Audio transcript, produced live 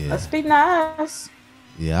Let's be nice.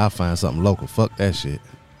 Yeah, I'll find something local. Fuck that shit.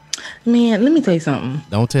 Man, let me tell you something.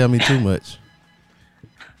 Don't tell me too much.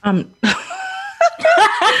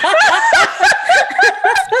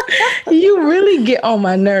 You really get on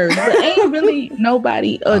my nerves. There ain't really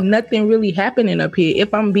nobody or nothing really happening up here.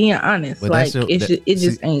 If I'm being honest, But like it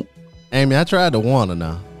just ain't. Amy, I tried to warn her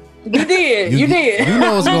now. You did. You did. You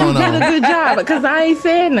know what's going You did a on. good job because I ain't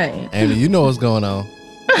said nothing. Amy, you know what's going on.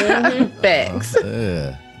 Facts.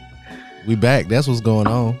 Yeah. We back. That's what's going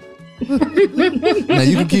on. Now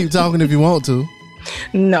you can keep talking if you want to.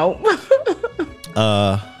 Nope.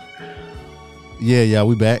 Yeah,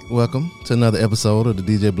 we back. Welcome to another episode of the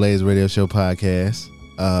DJ Blaze Radio Show podcast.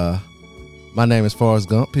 My name is Forrest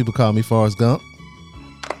Gump. People call me Forrest Gump.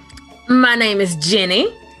 My name is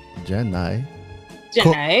Jenny. Jenny.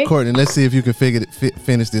 Courtney. Let's see if you can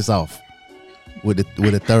finish this off with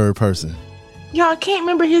a third person. Y'all can't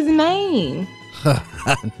remember his name.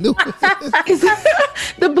 I knew it. Is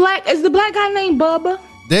the black guy named Bubba?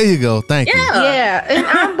 There you go. Thank you. Yeah, and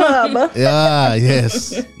I'm Bubba. Yeah, yes.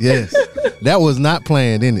 That was not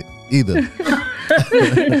planned in it either.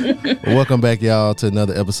 Welcome back, y'all, to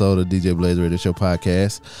another episode of DJ Blaze Radio Show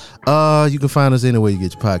podcast. You can find us anywhere you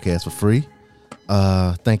get your podcast for free.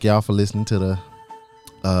 Thank y'all for listening to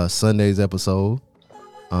the Sunday's episode.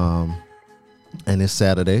 And it's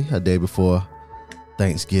Saturday, a day before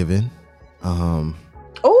Thanksgiving.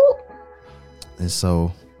 Oh. And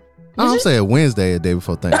so I'm saying Wednesday, a day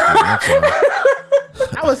before Thanksgiving. I'm sorry.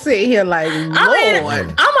 I was sitting here like,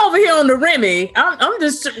 Lord. I'm over here on the Remy. I'm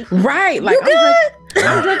just right. Like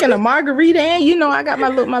I'm drinking a margarita, and I got my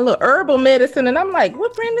little herbal medicine, and I'm like,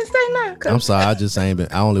 what Brandon say now? I'm sorry, I just ain't been.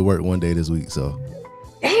 I only worked one day this week, so.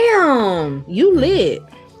 Damn, You lit.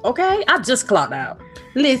 okay. I just clocked out.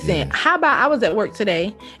 Listen, how about I was at work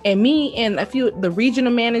today, and me and the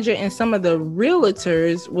regional manager and some of the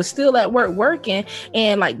realtors was still at work working,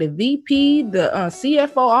 and like the VP, the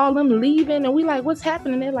CFO, all them leaving, and we like, what's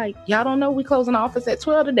happening? They're like, y'all don't know we closing the office at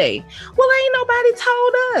 12 today. Well, ain't nobody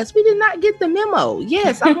told us. We did not get the memo.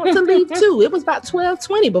 Yes, I want to leave too. It was about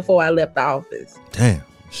 12:20 before I left the office. Damn,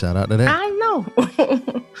 shout out to that. I know.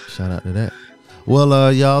 Shout out to that.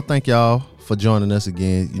 Well, y'all, thank y'all for joining us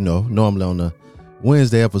again. Normally on the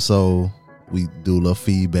Wednesday episode, we do a little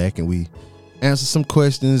feedback and we answer some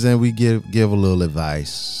questions and we give a little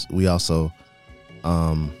advice. We also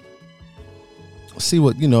see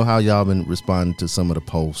what how y'all been responding to some of the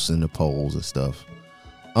posts and the polls and stuff.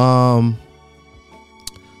 So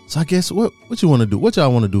I guess what you want to do? What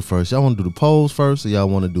y'all want to do first? Y'all want to do the polls first, or y'all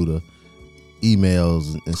want to do the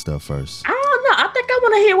emails and stuff first? I don't know. I think I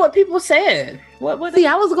want to hear what people said. What? See,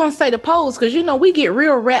 I was gonna say the polls because we get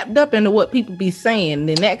real wrapped up into what people be saying,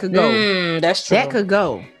 and that could go. That's true. That could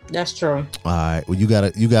go. That's true. All right. Well, you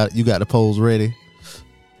got the polls ready,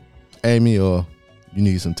 Amy, or you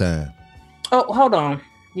need some time? Oh, hold on.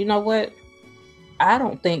 You know what? I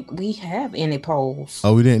don't think we have any polls.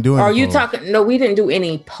 Oh, we didn't do any. Are you polls. talking? No, we didn't do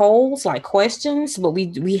any polls like questions, but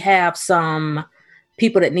we have some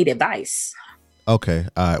people that need advice. Okay.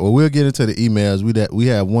 All right. Well, we'll get into the emails. We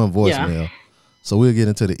have one voicemail, so we'll get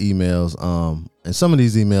into the emails. And some of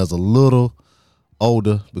these emails are a little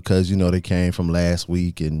older because they came from last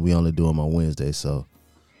week, and we only do them on Wednesday. So,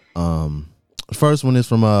 the first one is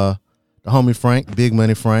from the homie Frank, Big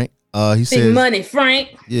Money Frank. He says, Big Money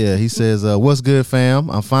Frank. Yeah, he says, "What's good, fam?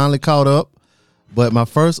 I'm finally caught up, but my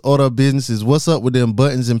first order of business is what's up with them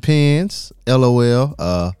buttons and pins?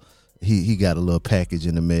 LOL." He got a little package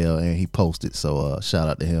in the mail and he posted, so shout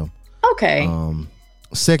out to him. Okay.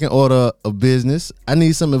 Second order of business, I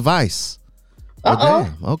need some advice.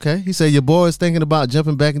 Damn. Okay. He said your boy is thinking about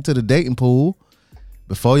jumping back into the dating pool.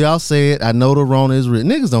 Before y'all say it, I know the Rona is real.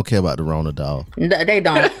 Niggas don't care about the Rona, dog. No, they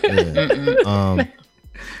don't. Yeah.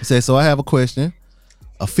 He said, so I have a question.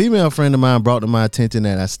 A female friend of mine brought to my attention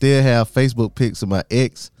that I still have Facebook pics of my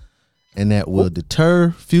ex, and that will deter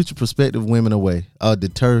future prospective women away. I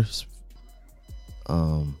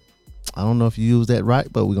don't know if you use that right,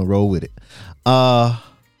 but we're gonna roll with it. I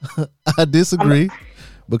disagree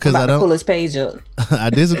because I don't pull his page up. I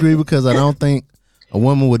disagree because I don't think a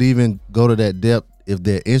woman would even go to that depth if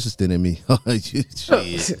they're interested in me. Shit.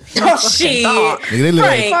 Oh shit! They're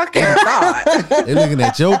looking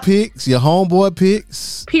at your pics, your homeboy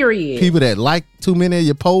pics. Period. People that like too many of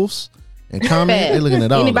your posts and comment. They're looking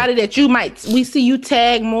at all. Anybody that we see you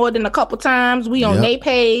tag more than a couple times. We on their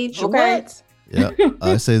page. Okay. What? Yeah.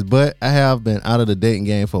 It says, but I have been out of the dating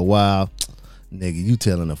game for a while. Nigga, you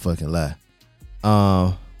telling a fucking lie.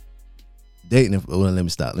 Dating. Well, let me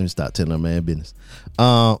stop telling a man business.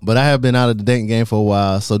 But I have been out of the dating game for a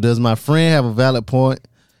while. So does my friend have a valid point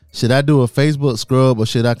Should I do a Facebook scrub or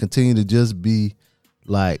should I continue to just be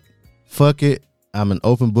like, fuck it, I'm an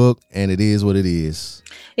open book and it is what it is?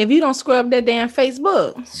 If you don't scrub that damn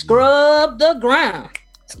Facebook, scrub the ground.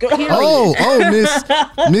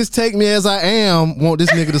 Miss Take Me As I Am want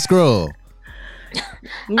this nigga to scrub.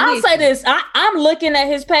 I'll say this. I'm looking at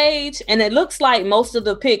his page and it looks like most of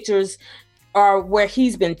the pictures are where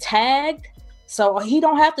he's been tagged. So he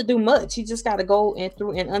don't have to do much. He just got to go in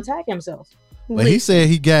through and untag himself. But he said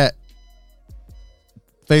he got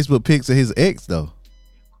Facebook pics of his ex though.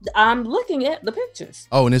 I'm looking at the pictures.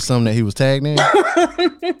 Oh, and it's something that he was tagged in?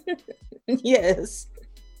 Yes.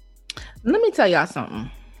 Let me tell y'all something.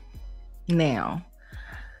 Now,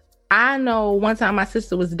 I know one time my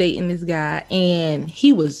sister was dating this guy and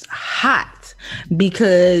he was hot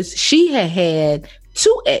because she had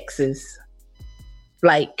 2 exes.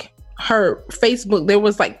 Like her Facebook, there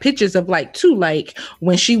was like pictures of like 2, like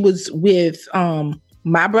when she was with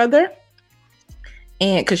my brother.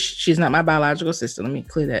 And because she's not my biological sister, let me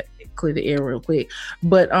clear the air real quick.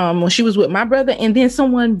 But when she was with my brother and then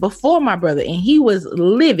someone before my brother, and he was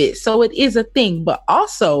livid. So it is a thing. But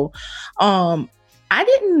also, I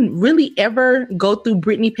didn't really ever go through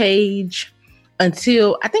Brittany page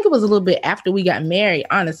until I think it was a little bit after we got married,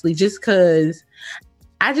 honestly, just because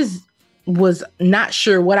I just was not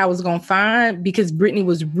sure what I was gonna find because Brittany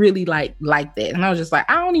was really like that. And I was just like,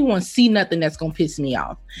 I don't even want to see nothing that's gonna piss me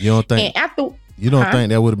off. You don't think? And after. You don't think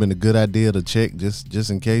that would have been a good idea to check just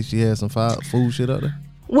in case she had some food shit out there?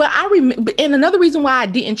 Well, I remember, and another reason why I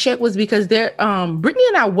didn't check was because Brittany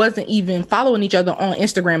and I wasn't even following each other on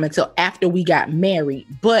Instagram until after we got married.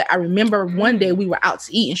 But I remember one day we were out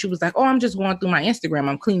to eat and she was like, "Oh, I'm just going through my Instagram.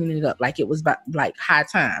 I'm cleaning it up like it was about like high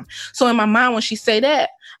time." So in my mind, when she say that,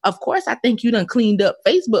 of course, I think you done cleaned up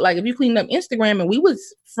Facebook. Like if you cleaned up Instagram and we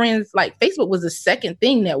was friends, like Facebook was the second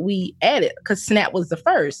thing that we added because Snap was the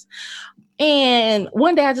first. And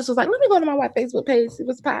one day I just was like, let me go to my white Facebook page, see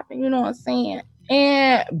what's popping, you know what I'm saying?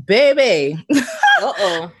 And baby,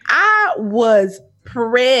 I was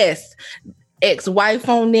pressed. Ex-wife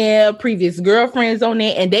on there, previous girlfriends on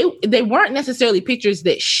there, and they weren't necessarily pictures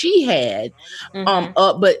that she had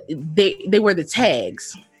up, but they were the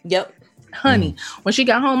tags. Yep. Honey, when she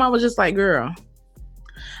got home, I was just like, girl,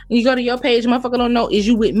 you go to your page, motherfucker don't know, is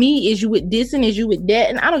you with me? Is you with this and is you with that?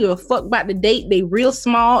 And I don't give a fuck about the date. They real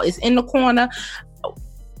small. It's in the corner.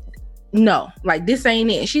 No, like this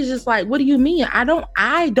ain't it. And she's just like, what do you mean? I don't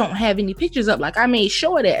have any pictures up. Like I made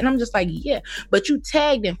sure of that. And I'm just like, yeah, but you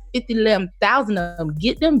tagged in 50,000 of them.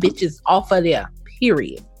 Get them bitches off of there,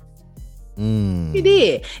 period. She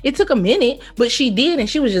did. It took a minute, but she did. And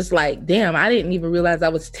she was just like, damn, I didn't even realize I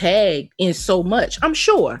was tagged in so much. I'm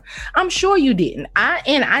sure you didn't.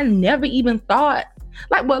 I never even thought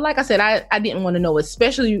like I said, I didn't want to know,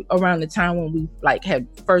 especially around the time when we like had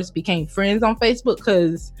first became friends on Facebook,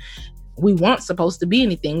 because we weren't supposed to be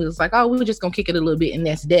anything. We was like, oh, we were just gonna kick it a little bit and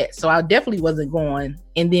that's that. So I definitely wasn't going.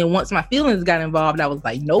 And then once my feelings got involved, I was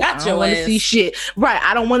like, nope, I don't want to see shit. Right.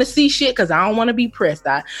 I don't want to see shit because I don't want to be pressed.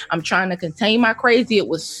 I'm trying to contain my crazy. It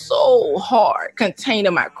was so hard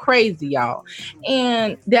containing my crazy, y'all.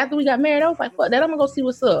 And after we got married, I was like, fuck that, I'm gonna go see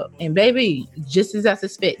what's up. And baby, just as I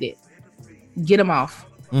suspected, get them off.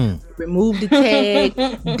 Remove the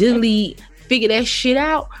tag, delete, figure that shit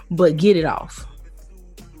out, but get it off.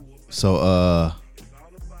 So,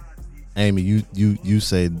 Amy, you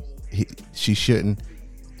said she shouldn't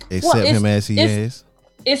accept him as he is.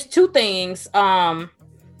 It's 2 things.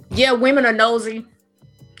 Yeah, women are nosy,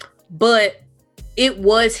 but it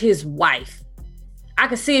was his wife. I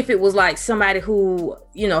could see if it was like somebody who,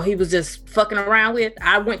 you know, he was just fucking around with.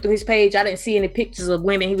 I went through his page. I didn't see any pictures of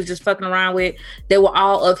women he was just fucking around with. They were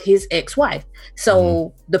all of his ex-wife.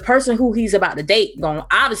 So the person who he's about to date gonna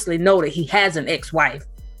obviously know that he has an ex-wife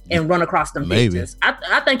and run across them pictures.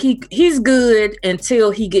 I think he's good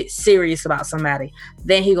until he gets serious about somebody.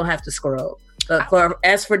 Then he gonna have to scrub.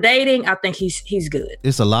 As for dating, I think he's good.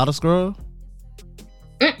 It's a lot of scrub?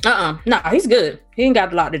 No, he's good. He ain't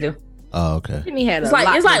got a lot to do. Oh, okay. Brittany had it's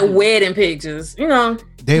like wedding pictures, you know.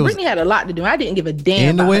 Brittany had a lot to do. I didn't give a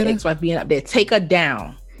damn about her ex-wife being up there. Take her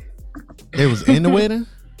down. They was in the wedding?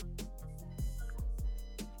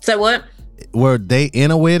 Say what? Were they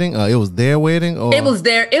in a wedding? It was their wedding? Or? It was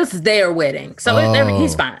their wedding. So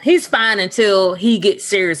he's fine. He's fine until he gets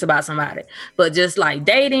serious about somebody. But just like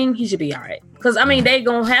dating, he should be all right. Because, I mean, they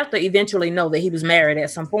going to have to eventually know that he was married at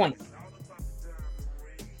some point.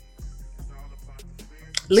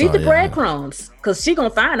 Leave the breadcrumbs, because she going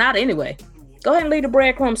to find out anyway. Go ahead and leave the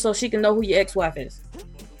breadcrumbs so she can know who your ex-wife is.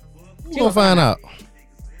 She going to find out.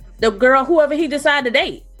 The girl, whoever he decide to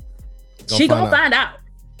date. She going to find out.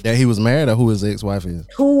 That he was married, or who his ex-wife is?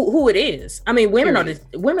 Who it is? I mean, women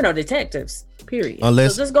are detectives. Period.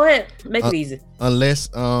 Unless, so just go ahead, make it easy. Unless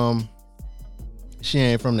she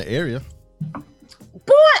ain't from the area.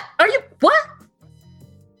 What are you? What?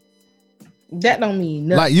 That don't mean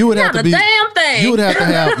nothing. Like you would have to be. Damn thing. You would have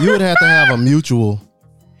to have a mutual.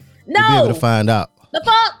 No. To be able to find out. The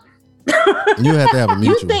fuck. You have to have a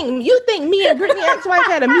mutual. You think me and Brittany ex-wife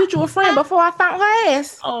had a mutual friend before I found her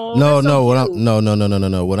ass? Oh, no.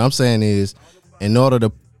 So What I'm saying is, in order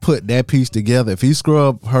to put that piece together, if he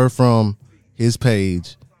scrubbed her from his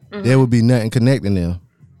page, there would be nothing connecting them.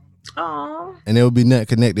 Oh. And there would be nothing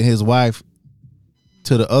connecting his wife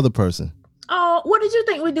to the other person. Oh, what did you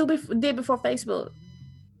think we did before Facebook?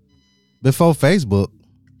 Before Facebook?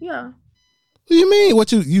 Yeah. What do you mean?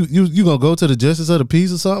 What you gonna go to the justice of the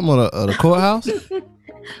peace or something, or the courthouse?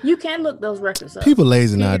 You can look those records up. People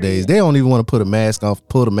lazy nowadays. They don't even want to pull the mask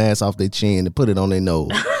off their chin and put it on their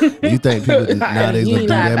nose. You think people nowadays gonna do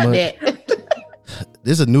that much?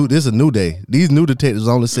 This is a new day. These new detectives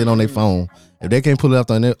only sit on their phone. If they can't pull it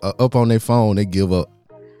up on their phone, they give up.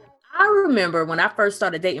 I remember when I first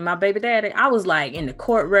started dating my baby daddy, I was like in the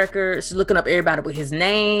court records, looking up everybody with his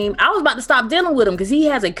name. I was about to stop dealing with him because he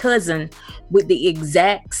has a cousin with the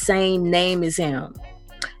exact same name as him.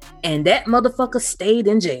 And that motherfucker stayed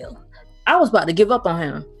in jail. I was about to give up on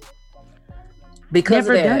him. Because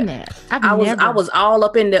never of that. done that. I was all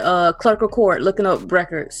up in the clerk of court looking up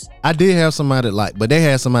records. I did have somebody but they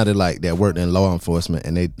had somebody that worked in law enforcement,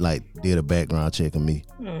 and they did a background check on me.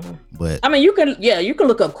 But I mean, you can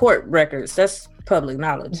look up court records. That's public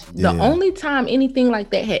knowledge. The only time anything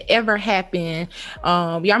like that had ever happened,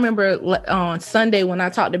 y'all remember on Sunday when I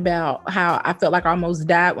talked about how I felt like I almost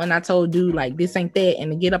died when I told dude like this ain't that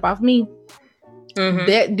and to get up off me.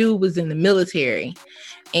 That dude was in the military.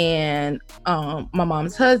 And my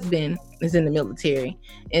mom's husband is in the military,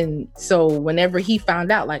 and so whenever he found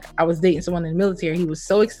out like I was dating someone in the military, he was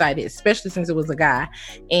so excited, especially since it was a guy,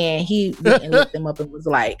 and he went and looked them up and was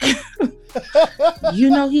like,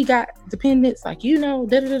 he got dependents, like and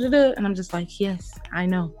I'm just like, yes, I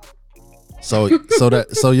know. So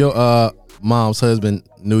your mom's husband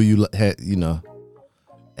knew you had,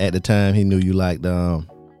 at the time he knew you liked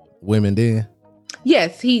women then?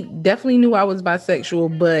 Yes, he definitely knew I was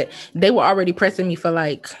bisexual, but they were already pressing me for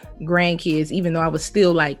like grandkids, even though I was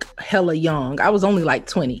still like hella young. I was only like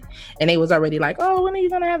 20, and they was already like, oh, when are you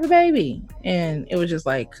gonna have a baby? And it was just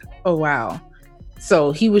like, oh wow.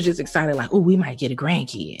 So he was just excited, like, oh, we might get a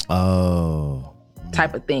grandkid. Oh.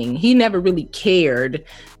 Type of thing. He never really cared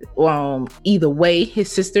either way.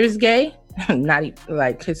 His sister's gay. Not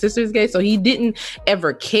like his sister's gay, so he didn't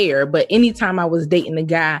ever care. But anytime I was dating a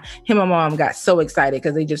guy, him and my mom got so excited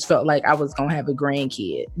because they just felt like I was gonna have a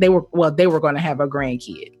grandkid. They were gonna have a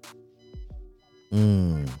grandkid.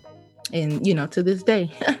 And to this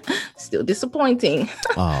day, still disappointing.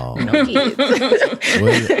 Oh, no kids.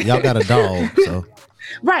 Well, y'all got a dog, so.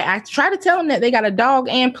 Right. I try to tell them that they got a dog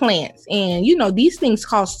and plants, and these things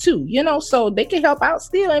cost too, so they can help out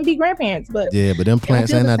still and be grandparents. But yeah, but them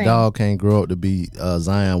plants and that dog can't grow up to be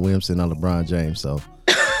Zion Williamson or LeBron James. So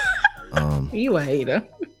you a hater.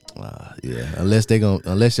 Yeah,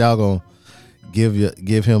 unless y'all gonna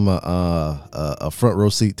give him a front row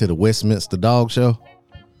seat to the Westminster Dog Show.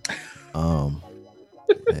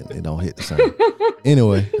 It don't hit the same.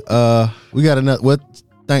 Anyway, we got another. Well,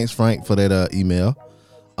 thanks Frank for that email.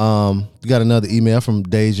 We got another email from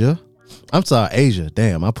Deja. I'm sorry, Asia.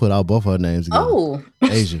 Damn, I put out both her names again. Oh,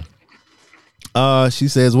 Asia. She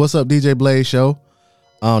says, "What's up, DJ Blaze Show?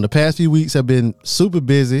 The past few weeks have been super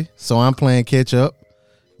busy, so I'm playing catch up.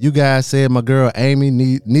 You guys said my girl Amy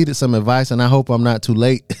needed some advice, and I hope I'm not too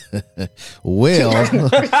late." Well,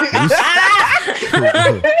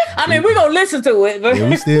 I mean, we're gonna listen to it, but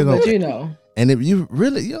we still gonna, but And if you're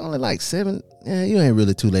only like 7, you ain't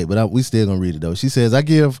really too late, but we still gonna read it though. She says, I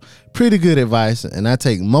give pretty good advice and I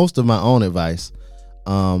take most of my own advice.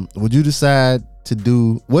 What you decide to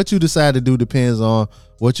do depends on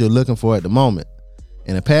what you're looking for at the moment.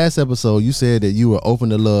 In a past episode, you said that you were open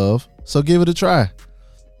to love, so give it a try.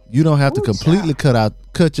 You don't have to completely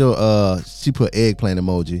cut your she put eggplant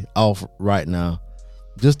emoji off right now.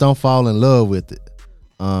 Just don't fall in love with it.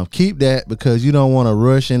 Keep that because you don't want to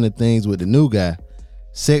rush into things with the new guy.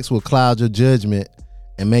 Sex will cloud your judgment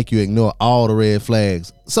and make you ignore all the red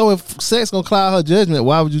flags. So if sex gonna cloud her judgment,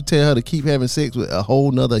 why would you tell her to keep having sex with a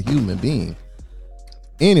whole nother human being?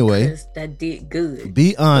 Anyway, that did good.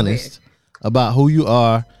 Be honest about who you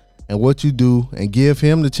are and what you do, and give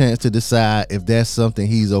him the chance to decide if that's something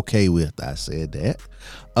he's okay with. I said that.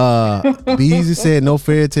 Beezy said no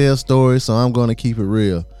fairy tale stories, so I'm gonna keep it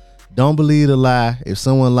real. Don't believe the lie. If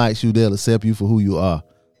someone likes you, they'll accept you for who you are.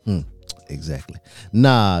 Exactly.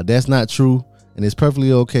 Nah, that's not true. And it's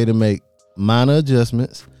perfectly okay to make minor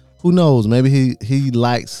adjustments. Who knows? Maybe he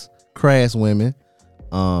likes crass women.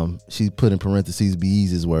 She put in parentheses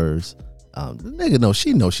Beezy's words. The nigga know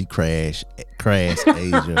she crass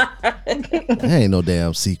Asia. That ain't no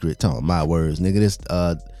damn secret. Talking my words, nigga. This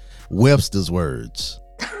Webster's words.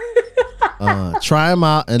 Try him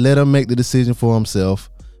out and let him make the decision for himself.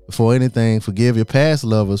 Before anything, forgive your past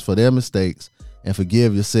lovers for their mistakes and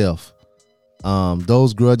forgive yourself.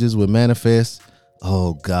 Those grudges will manifest.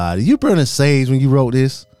 Oh God, are you burning sage when you wrote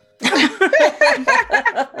this?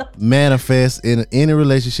 Manifest in any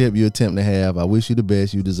relationship you attempt to have. I wish you the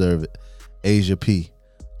best. You deserve it. Asia P.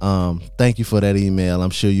 Thank you for that email. I'm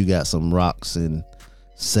sure you got some rocks and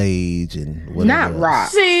sage and whatever. Not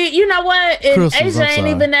rocks. See, you know what? And Crystals, Asia ain't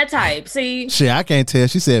even that type. See, shit, I can't tell.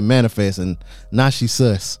 She said manifest, and now she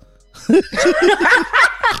sus. You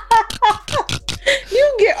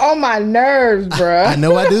get on my nerves, bro. I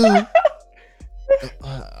know I do.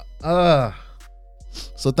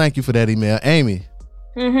 So thank you for that email, Amy.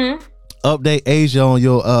 Update Asia on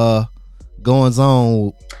your goings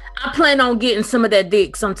on. I plan on getting some of that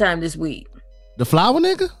dick sometime this week. The flower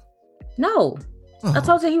nigga? No. I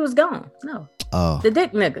told you he was gone. No. The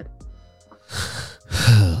dick nigga.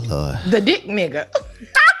 Lord. The dick nigga.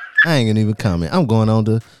 I ain't gonna even comment. I'm going on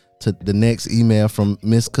to the next email from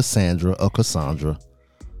Miss Cassandra or Cassandra.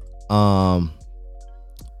 And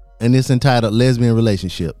it's entitled Lesbian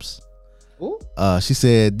Relationships. She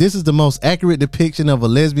said, this is the most accurate depiction of a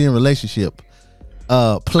lesbian relationship.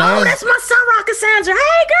 Oh, that's my son, Rock Cassandra.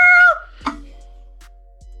 Hey, girl.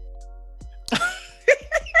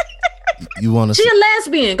 You want to? She a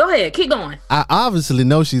lesbian. Go ahead, keep going. I obviously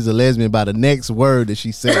know she's a lesbian by the next word that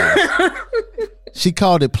she said. She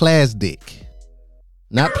called it plastic,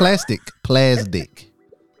 not plastic. Plastic.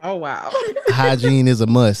 Oh wow. Hygiene is a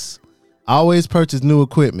must. Always purchase new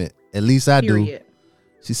equipment. At least I do.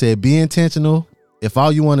 She said, be intentional. If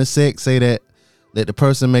all you want is sex, say that. Let the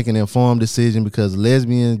person make an informed decision because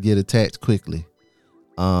lesbians get attached quickly.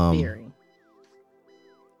 Very.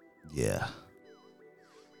 Yeah.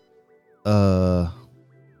 So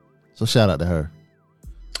shout out to her.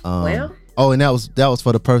 Well. Oh, and that was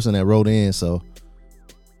for the person that wrote in. So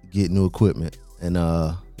get new equipment and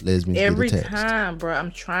lesbians every get attached. time, bro.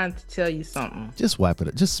 I'm trying to tell you something. Just wipe it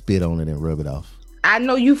up. Just spit on it and rub it off. I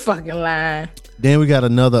know you fucking lying. Then we got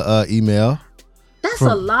another email. That's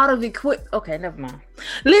a lot of equipment. Okay, never mind.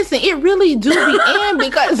 Listen, it really do be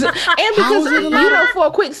because you know, for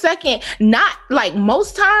a quick second, not like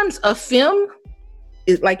most times a film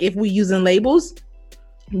is like, if we using labels,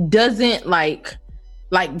 doesn't like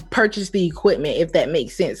purchase the equipment, if that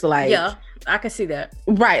makes sense. Like, yeah, I can see that.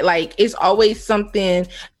 Right, like it's always something.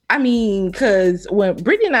 I mean, because when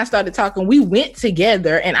Brittany and I started talking, we went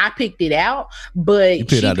together and I picked it out, but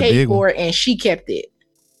she paid for it and she kept it.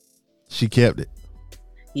 She kept it.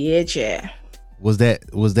 Yeah, yeah. Was that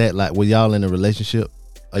like, were y'all in a relationship?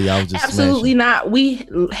 Or y'all just absolutely smashing? Not. We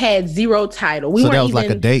had zero title. We so weren't that was even like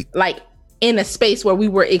a date, like in a space where we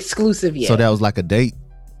were exclusive yet. So that was like a date.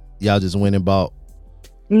 Y'all just went and bought.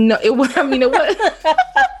 No, it was. I mean, it was.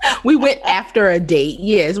 We went after a date.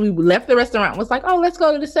 Yes, we left the restaurant. Was like, oh, let's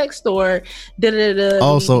go to the sex store.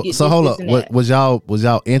 Oh, so hold up. Was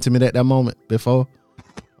y'all intimate at that moment before?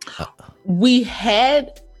 We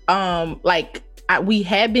had we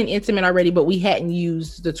had been intimate already, but we hadn't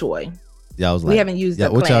used the toy. Y'all was like, we haven't used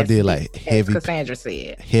the what y'all did, like heavy. Cassandra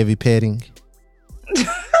said heavy petting.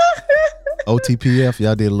 OTPF.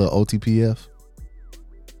 Y'all did a little OTPF.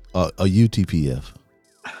 A UTPF.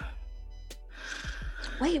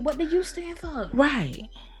 Wait, what did you stand for? Right.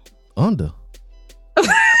 Under.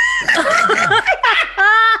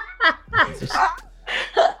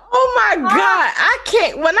 Oh my God. I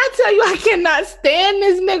can't. When I tell you I cannot stand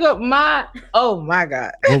this nigga, oh my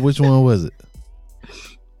God. Which one was it?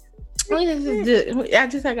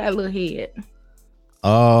 I got a little head.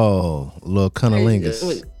 Oh, a little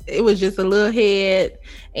cunnilingus. It was just a little head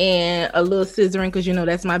and a little scissoring because, you know,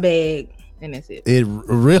 that's my bag. And that's it. It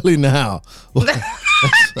really now.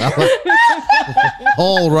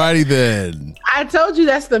 Alrighty then. I told you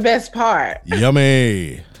that's the best part.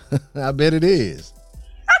 Yummy. I bet it is.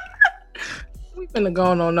 We finna go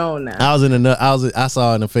on now. I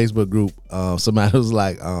saw in the Facebook group, somebody was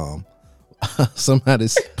like, somebody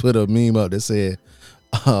put a meme up that said,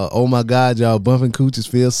 oh my God, y'all bumping cooches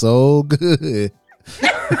feel so good.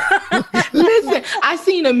 Listen, I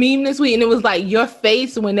seen a meme this week, and it was like your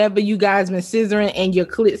face whenever you guys been scissoring and your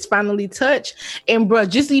clits finally touch. And bro,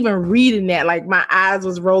 just even reading that, like my eyes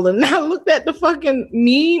was rolling. And I looked at the fucking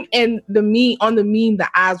meme, and the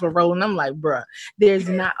eyes were rolling. I'm like, bro, there's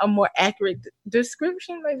not a more accurate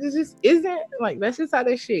description. Like this just isn't. Like that's just how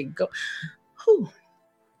that shit go. Whew.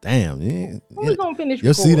 Damn, yeah. We gonna finish.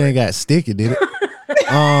 Your seat ain't got sticky, did it?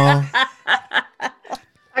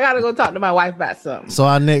 I gotta go talk to my wife about something. So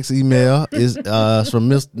our next email is from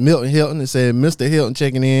Milton Hilton. It said, Mr. Hilton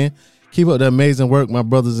checking in. Keep up the amazing work, my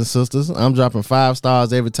brothers and sisters. I'm dropping 5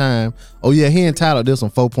 stars every time. Oh yeah, he entitled this on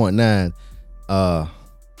 4.9.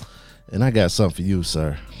 And I got something for you,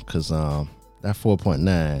 sir, because that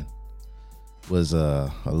 4.9 was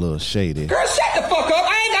a little shady. Girl, shut the fuck up.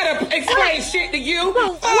 I ain't gotta explain shit to you.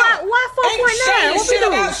 Why 4.9? Ain't shit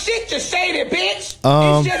about shit, you shady bitch.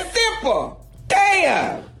 It's just simple.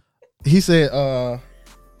 Damn. He said, I'm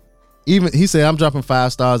dropping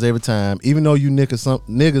 5 stars every time, even though you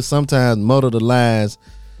niggas sometimes muddle the lines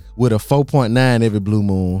with a 4.9 every blue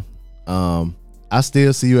moon. I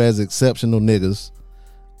still see you as exceptional niggas.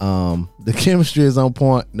 The chemistry is on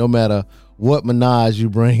point no matter what menage you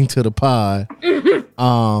bring to the pod.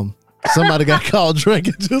 Somebody got called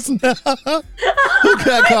drinking just now. Who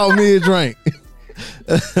got called me a drink?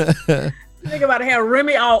 Think about to have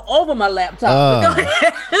Remy all over my laptop. Go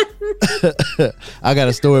ahead. I got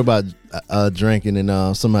a story about drinking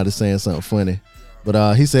and somebody saying something funny.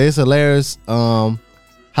 But he said it's hilarious how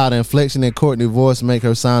the inflection in Courtney's voice make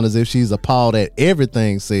her sound as if she's appalled at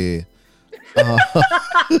everything said.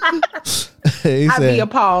 I'd be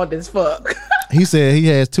appalled as fuck. He said he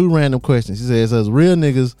has 2 random questions. He says real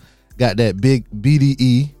niggas got that big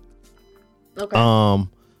BDE. Okay.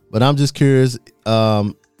 But I'm just curious,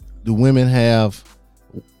 do women have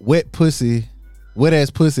wet ass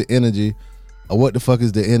pussy energy, or what the fuck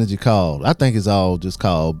is the energy called? I think it's all just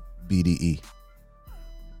called BDE.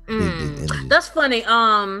 That's funny.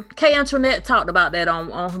 Kay Antoinette talked about that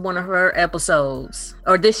on one of her episodes,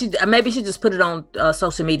 or did she? Maybe she just put it on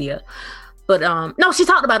social media. But no, she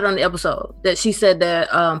talked about it on the episode. That she said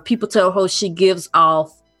that people tell her she gives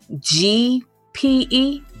off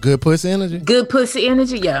GPE. Good pussy energy. Good pussy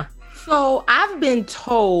energy. Yeah. So I've been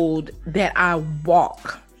told that I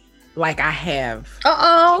walk like I have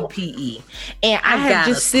PPE, and I have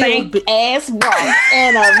just stank ass walk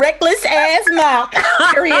and a reckless ass mouth.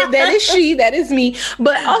 Period. That is she. That is me.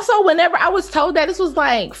 But also, whenever I was told that, this was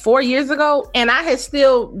like 4 years ago, and I had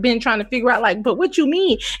still been trying to figure out, like, but what you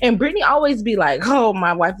mean? And Brittany always be like, "Oh,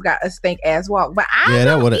 my wife got a stank ass walk," but I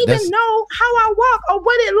don't even know how I walk or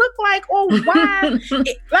what it looked like or why.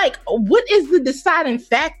 Like, what is the deciding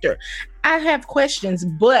factor? I have questions,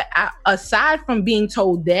 but aside from being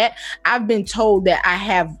told that, I've been told that I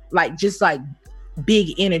have just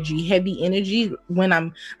big energy, heavy energy when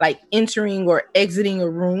I'm like entering or exiting a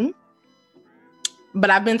room.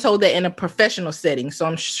 But I've been told that in a professional setting, so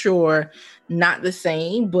I'm sure not the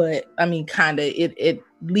same, but I mean, kind of, at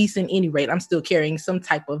least in any rate, I'm still carrying some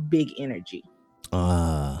type of big energy.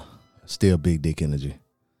 Still big dick energy.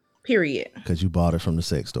 Period. Because you bought it from the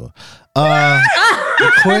sex store.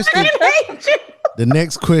 The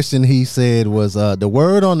next question he said was, the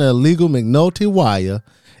word on the illegal McNulty wire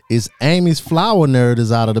is Amy's flower nerd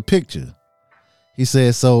is out of the picture. He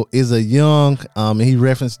said, so is a young, he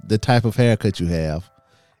referenced the type of haircut you have,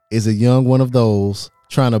 is a young one of those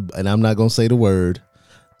trying to, and I'm not going to say the word.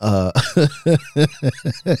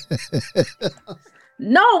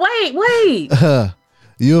 No, wait.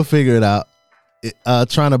 You'll figure it out.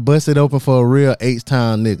 Trying to bust it open for a real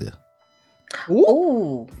H-Town nigga.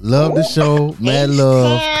 Ooh. Love the show. Mad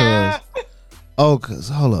love. Cause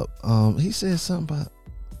hold up. He said something about.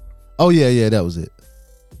 Oh yeah, that was it.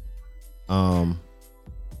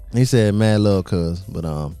 He said mad love,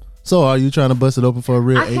 but so are you trying to bust it open for a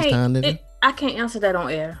real H-Town nigga? I can't answer that on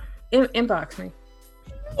air. Inbox me.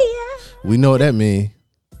 Yeah. We know what that mean.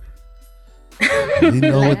 We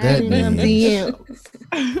know what that means.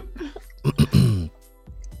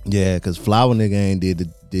 Yeah, cause flower nigga ain't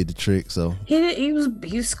did the trick, so he was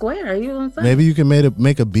square. You know what I'm saying? Maybe you can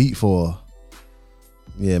make a beat for her.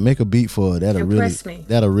 Yeah, make a beat for her. That'll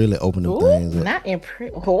really open them things up. Not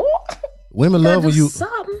impress. Women love when you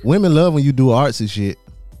do artsy shit.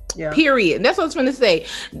 Yeah. Period. That's what I was gonna say.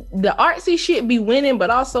 The artsy shit be winning, but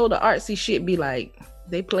also the artsy shit be like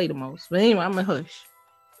they play the most. But anyway, I'm a hush.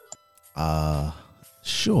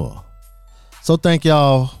 Sure. So thank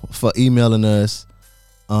y'all for emailing us.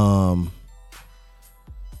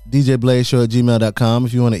 DJBladeShow@gmail.com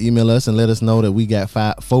if you want to email us and let us know that we got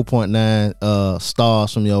 4.9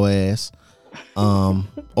 stars from your ass.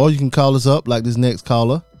 Or you can call us up like this next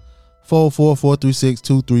caller,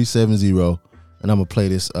 404-436-2370. And I'm gonna play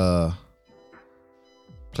this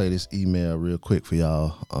email real quick for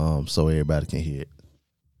y'all, so everybody can hear it.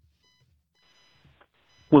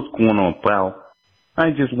 What's going on, pal? I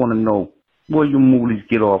just want to know where you moolies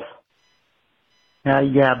get off. How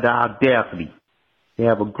you have the audacity to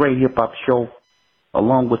have a great hip hop show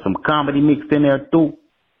along with some comedy mixed in there too?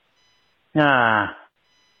 You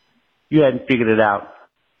hadn't figured it out.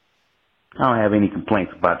 I don't have any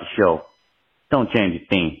complaints about the show. Don't change a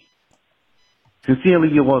thing. Sincerely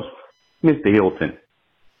yours, Mr. Hilton.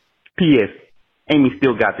 P.S. Amy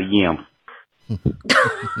still got the yams.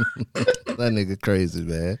 That nigga crazy,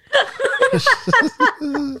 man.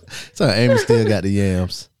 So Amy still got the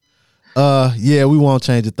yams. Yeah, we won't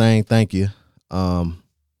change a thing. Thank you.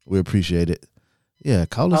 We appreciate it. Yeah,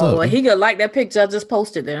 call us up. Oh, he could like that picture I just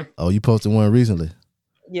posted there. Oh, you posted one recently?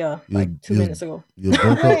 Yeah, like 2 minutes ago. You was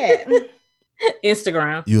bunk up?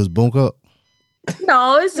 Instagram. You was bunk up?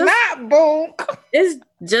 No, it's just not bunk. It's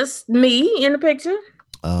just me in the picture.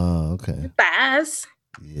 Oh, okay. Thighs.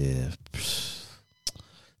 Yeah.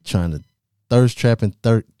 Trying to thirst trapping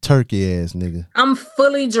turkey ass nigga. I'm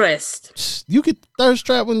fully dressed. You could thirst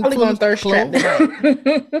trap when fully gonna thirst trap.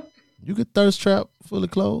 You could thirst trap fully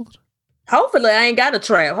clothed. Hopefully, I ain't got a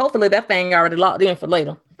trap. Hopefully, that thing already locked in for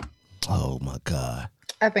later. Oh my god.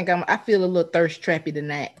 I feel a little thirst trappy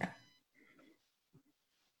tonight.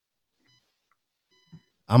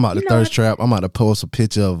 I'm out to thirst trap. I'm out to post a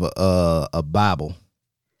picture of a Bible.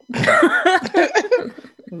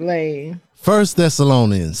 Lame. 1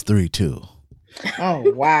 Thessalonians 3:2.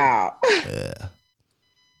 Oh wow. Yeah.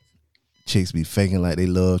 Chicks be faking like they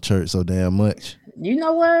love church so damn much. You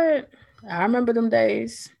know what? I remember them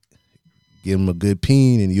days. Give them a good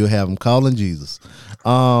peen and you'll have them calling Jesus.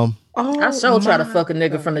 I sure try to fuck a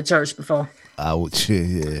nigga from the church before. I would,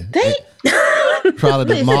 yeah.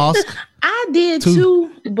 Probably the mosque. I did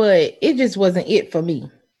too, but it just wasn't it for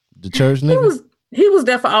me. The church nigga? He was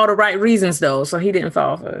there for all the right reasons though, so he didn't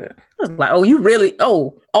fall for it. I was like, oh, you really?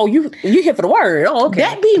 Oh, you here for the word? Oh, okay.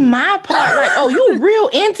 That be my part. Like, oh, you real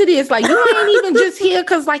into this? Like, you ain't even just here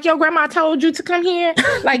because like your grandma told you to come here.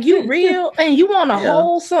 Like, you real and you want a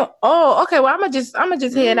whole some? Oh, okay. Well, I'ma just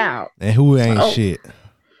head out. And who ain't shit?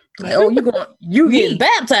 Like, oh, you getting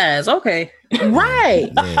baptized? Okay,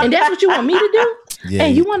 right. Yeah. And that's what you want me to do? Yeah.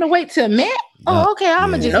 And you want to wait till Matt? Oh, okay.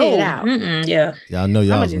 I'ma just head out. Yeah. Y'all know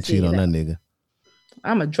y'all gonna cheat on that nigga.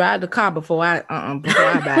 I'm gonna drive the car before I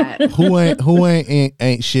buy it. Who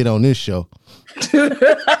ain't shit on this show?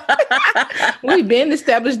 We've been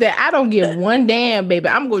established that I don't give one damn, baby.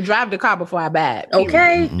 I'm gonna drive the car before I buy it.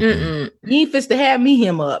 Okay. You ain't fist to have me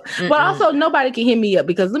him up. But also nobody can hit me up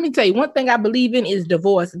because let me tell you one thing I believe in is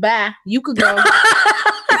divorce. Bye. You could go.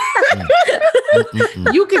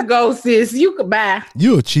 You could go, sis. You could buy.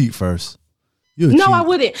 You'll cheat first. I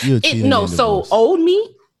wouldn't. So old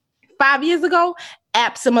me 5 years ago.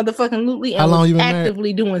 Absolutely. How long you been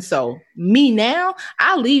actively doing so? Me now,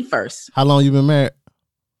 I'll leave first. How long you been married?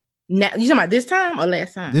 Now you talking about this time or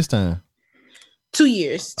last time? This time. 2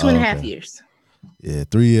 years, 2.5 years. Yeah,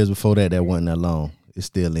 3 years before that wasn't that long. It's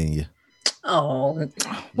still in you. Oh,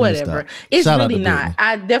 whatever. It's really not.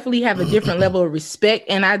 I definitely have a different level of respect.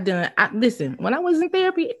 And listen, when I was in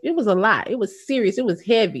therapy, it was a lot. It was serious. It was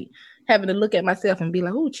heavy. Having to look at myself and be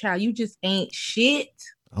like, oh, child, you just ain't shit.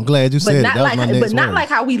 I'm glad you said that. That was my next But not word. like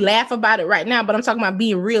how we laugh about it right now, but I'm talking about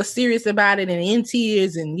being real serious about it and in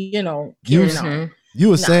tears and, carrying on. You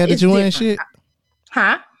were sad that you ain't shit?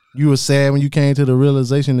 Huh? You were sad when you came to the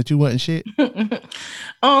realization that you wasn't shit?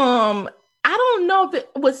 I don't know if it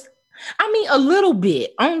was, a little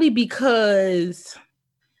bit, only because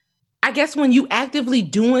I guess when you actively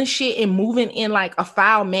doing shit and moving in like a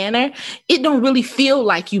foul manner, it don't really feel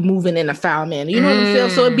like you moving in a foul manner. You know what I'm saying?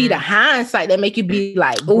 So it'd be the hindsight that make you be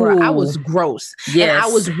like, bro, I was gross. Yes. And I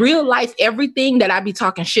was real life everything that I be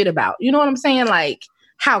talking shit about. You know what I'm saying? Like,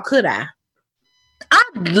 how could I? I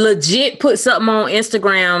legit put something on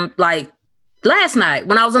Instagram like last night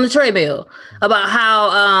when I was on the treadmill about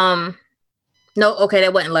how,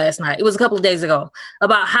 that wasn't last night. It was a couple of days ago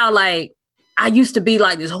about how like, I used to be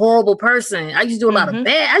like this horrible person. I used to do a lot of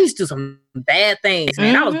I used to do some bad things,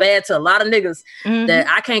 man. I was bad to a lot of niggas that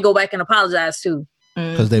I can't go back and apologize to.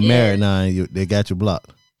 Because they married now and they got you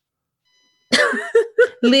blocked.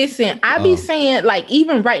 Listen, I be saying like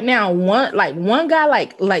even right now, one guy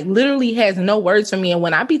like literally has no words for me. And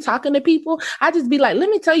when I be talking to people, I just be like, let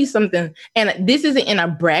me tell you something. And this isn't in a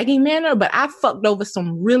bragging manner, but I fucked over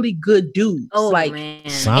some really good dudes. Oh, like, man.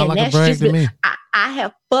 Sound like a brag to me. I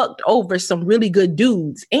have fucked over some really good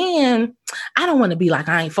dudes. And I don't want to be like,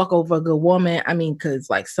 I ain't fuck over a good woman. I mean, because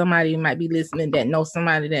like somebody might be listening that knows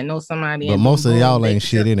somebody that knows somebody. But most of y'all ain't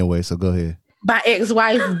shit anyway, so go ahead. My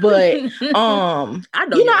ex-wife, but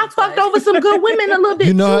I fucked over some good women a little bit.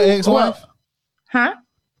 You know her ex-wife? Huh?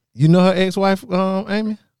 You know her ex-wife,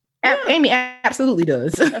 Amy? Amy absolutely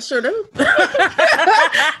does. I sure do.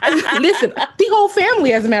 Listen, the whole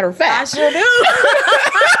family, as a matter of fact. I sure do.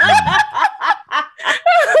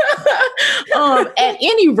 At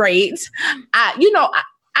any rate, I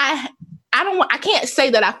can't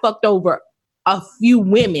say that I fucked over a few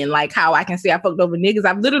women like how I can say I fucked over niggas.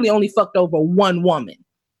 I've literally only fucked over one woman.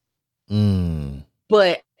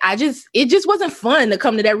 But it just wasn't fun to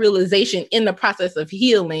come to that realization in the process of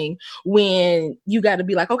healing when you got to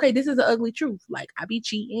be like, okay, this is the ugly truth. Like, I be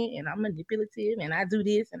cheating and I'm manipulative and I do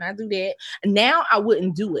this and I do that. Now I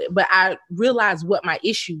wouldn't do it, but I realized what my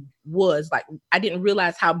issue was. Like, I didn't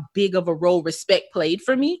realize how big of a role respect played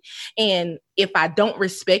for me. And if I don't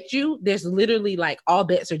respect you, there's literally like all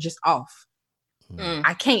bets are just off.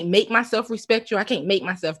 I can't make myself respect you. I can't make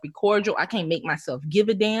myself be cordial. I can't make myself give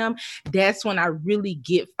a damn. That's when I really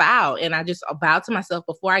get foul. And I just vow to myself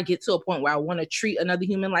before I get to a point where I want to treat another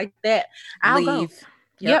human like that, I'll go.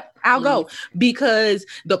 Yep, I'll go. Because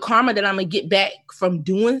the karma that I'm going to get back from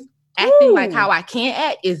acting like how I can't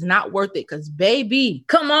act is not worth it. Because, baby,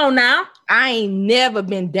 come on now. I ain't never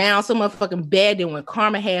been down so motherfucking bad than when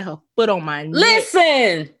Karma had her foot on my neck.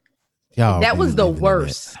 Listen. That was the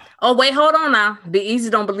worst. Oh, wait, hold on now. Be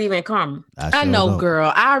Easy don't believe in karma. I know,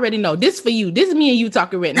 girl. I already know. This for you. This is me and you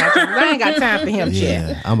talking right now. I ain't got time for him,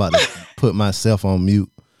 yeah, I'm about to put myself on mute.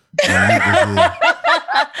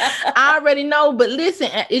 I already know, but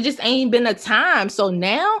listen, it just ain't been a time. So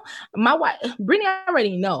now, my wife, Brittany,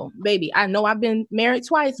 already know, baby. I know I've been married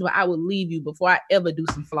twice, but I would leave you before I ever do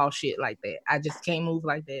some flaw shit like that. I just can't move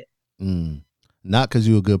like that. Not because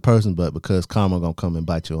you're a good person, but because karma gonna come and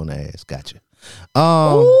bite you on the ass. Gotcha.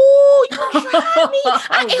 Ooh, you tried me.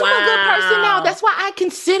 I am a good person now. That's why I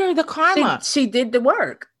consider the karma. She did the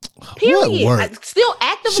work. Period. I still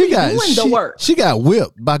actively doing the work. She got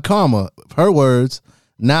whipped by karma. Her words.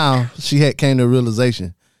 Now she came to a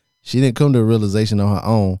realization. She didn't come to a realization on her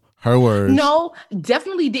own. Her words. No,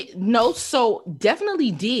 definitely did. No, so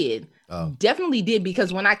definitely did. Definitely did,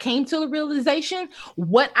 because when I came to the realization,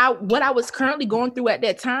 what I was currently going through at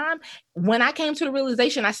that time, when I came to the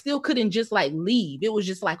realization, I still couldn't just like leave. It was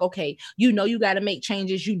just like, okay, you got to make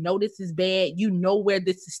changes. You know this is bad. You know where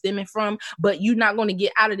this is stemming from, but you're not going to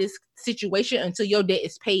get out of this situation until your debt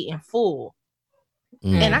is paid in full.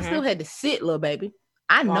 And I still had to sit, little baby.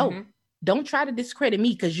 I know. Don't try to discredit me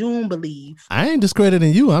because you don't believe. I ain't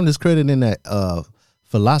discrediting you. I'm discrediting that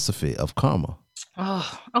philosophy of karma.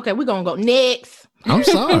 Oh, okay. We're going to go next. I'm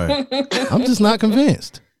sorry. I'm just not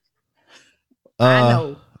convinced. I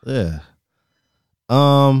know. Yeah.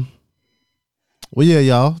 Well, yeah,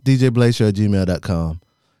 y'all. DJBlazeShow@gmail.com.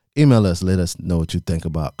 Email us. Let us know what you think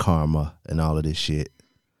about karma and all of this shit.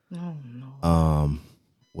 Oh, no.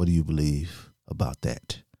 What do you believe about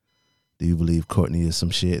that? Do you believe Courtney is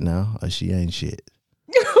some shit now, or she ain't shit?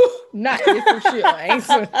 Not some shit, ain't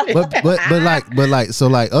some shit. but like so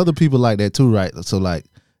like other people like that too, right? So like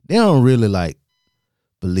they don't really like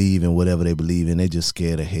believe in whatever they believe in. They just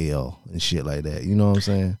scared of hell and shit like that. You know what I'm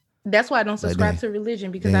saying? That's why I don't subscribe to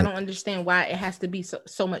religion, because I don't understand why it has to be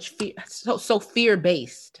so much fear, so fear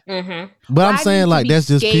based. But why I'm saying like that's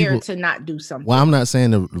just people to not do something. Well, I'm not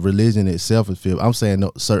saying the religion itself is fear. I'm saying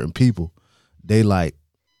certain people, they like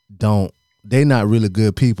they not really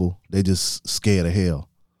good people. They just scared of hell.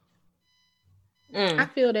 I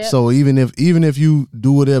feel that. So even if you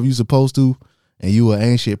do whatever you're supposed to, and you an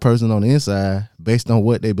ain't shit person on the inside, based on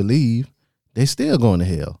what they believe, they still going to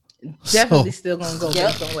hell. Definitely still gonna go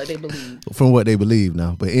based on what they believe. From what they believe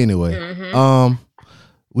now. But anyway,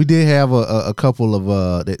 we did have a couple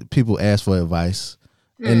of that people asked for advice,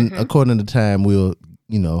 and according to time, we'll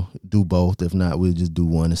do both. If not, we'll just do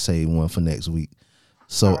one and save one for next week.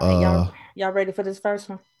 So y'all ready for this first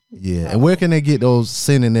one? Yeah, and where can they get those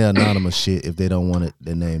sending their anonymous shit if they don't want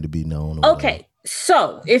their name to be known? Okay,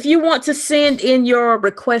 so if you want to send in your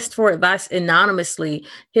request for advice anonymously,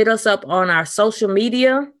 hit us up on our social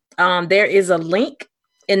media. There is a link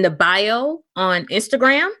in the bio on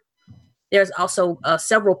Instagram. There's also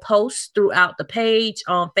several posts throughout the page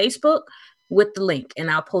on Facebook with the link,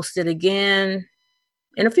 and I'll post it again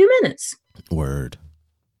in a few minutes. Word.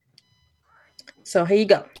 So here you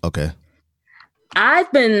go. Okay.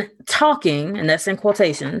 I've been talking, and that's in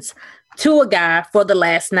quotations, to a guy for the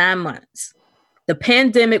last 9 months. The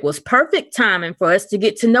pandemic was perfect timing for us to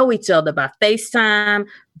get to know each other by FaceTime,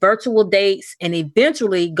 virtual dates, and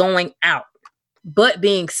eventually going out, but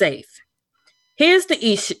being safe. Here's the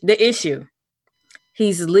issue.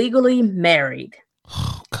 He's legally married.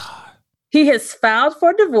 Oh, God. He has filed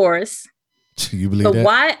for divorce. You believe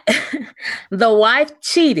that? The wife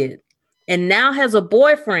cheated and now has a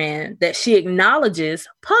boyfriend that she acknowledges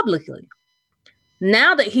publicly.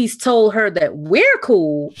 Now that he's told her that we're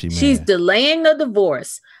cool, she's delaying the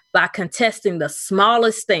divorce by contesting the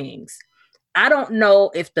smallest things. I don't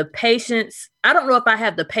know if I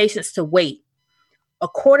have the patience to wait.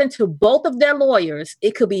 According to both of their lawyers,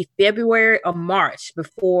 it could be February or March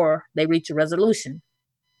before they reach a resolution.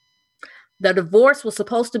 The divorce was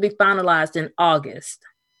supposed to be finalized in August.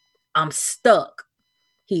 I'm stuck.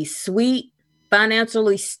 He's sweet,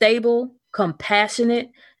 financially stable,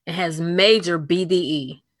 compassionate, and has major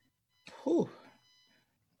BDE. Whew.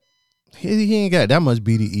 He ain't got that much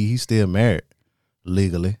BDE. He's still married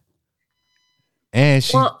legally. And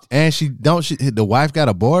the wife got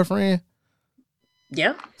a boyfriend?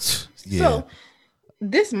 Yeah. Yeah. So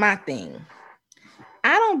this my thing.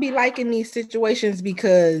 I don't be liking these situations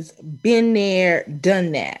because been there,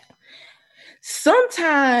 done that.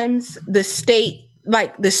 Sometimes the state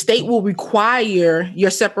will require your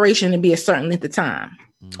separation to be a certain length of time.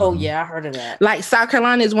 Oh yeah, I heard of that. Like South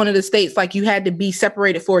Carolina is one of the states like you had to be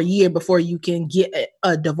separated for a year before you can get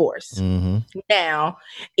a divorce. Mm-hmm. Now,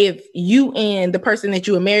 if you and the person that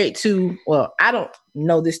you were married to, well, I don't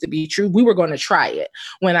know this to be true. We were going to try it.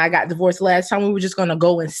 When I got divorced last time, we were just going to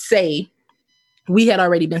go and say we had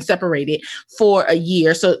already been separated for a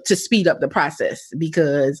year. So to speed up the process,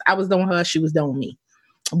 because I was done with her, she was done with me.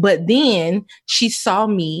 But then she saw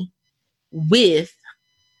me with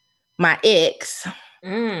my ex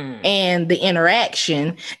and the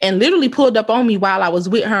interaction and literally pulled up on me while I was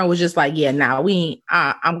with her and was just like, yeah, nah,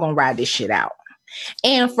 I'm going to ride this shit out.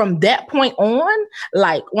 And from that point on,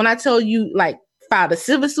 like when I tell you, like, filed a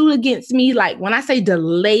civil suit against me, like when I say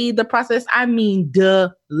delayed the process, I mean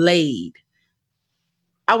delayed.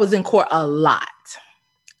 I was in court a lot.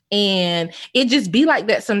 And it just be like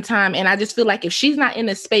that sometime. And I just feel like if she's not in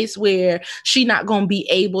a space where she not going to be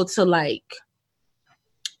able to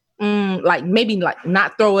maybe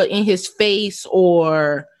not throw it in his face,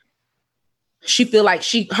 or she feel like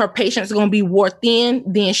her patience is going to be wore thin,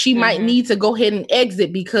 then she might need to go ahead and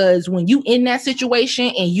exit, because when you in that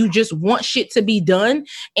situation and you just want shit to be done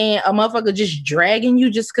and a motherfucker just dragging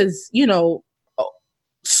you just because,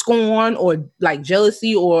 scorn or like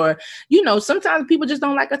jealousy, or sometimes people just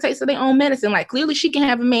don't like a taste of their own medicine. Like clearly she can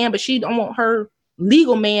have a man, but she don't want her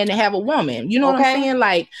legal man to have a woman. You know what I'm saying?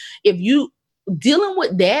 Like if you dealing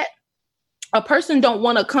with that, a person don't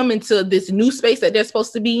want to come into this new space that they're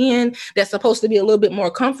supposed to be in, that's supposed to be a little bit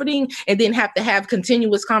more comforting, and then have to have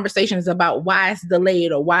continuous conversations about why it's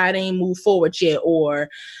delayed or why it ain't moved forward yet, or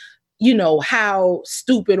how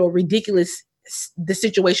stupid or ridiculous the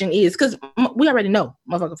situation is, because we already know,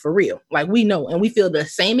 motherfucker, for real. Like we know and we feel the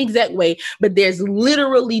same exact way, but there's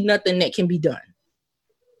literally nothing that can be done.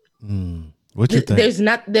 What you think?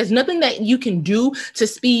 There's nothing that you can do to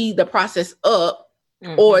speed the process up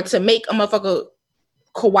or to make a motherfucker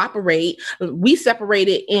cooperate. We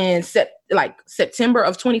separated in September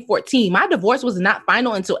of 2014. My divorce was not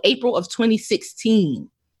final until April of 2016.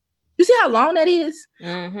 You see how long that is?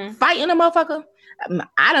 Fighting a motherfucker.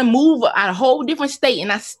 I done moved out a whole different state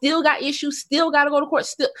and I still got issues, still got to go to court.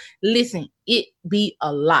 Listen, it be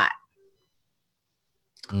a lot.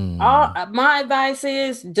 My advice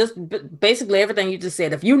is just basically everything you just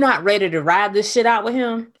said. If you're not ready to ride this shit out with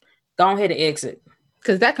him, go ahead and exit.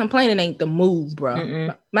 Because that complaining ain't the move, bro.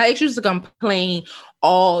 My ex used to complain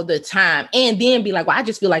all the time and then be like, well, I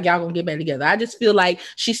just feel like y'all gonna get back together. I just feel like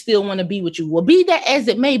she still want to be with you. Well, be that as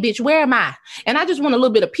it may, bitch, where am I? And I just want a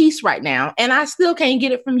little bit of peace right now. And I still can't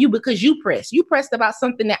get it from you because you pressed about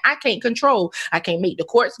something that I can't control. I can't make the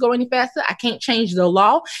courts go any faster. I can't change the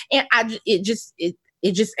law. And it just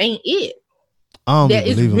ain't it. That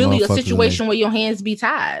is really a situation where your hands be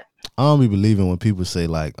tied. I don't be believing when people say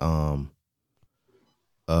like,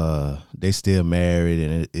 they still married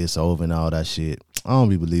and it's over and all that shit. I don't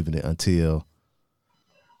be believing it until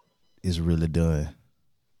it's really done.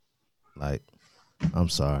 Like, I'm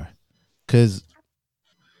sorry. Cause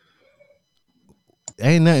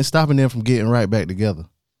ain't nothing stopping them from getting right back together.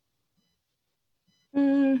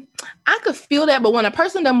 I could feel that, but when a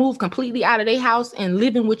person that moved completely out of their house and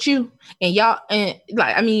living with you and y'all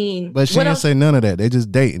but she didn't say none of that. They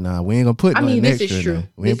just dating now. We ain't gonna put nothing extra in there.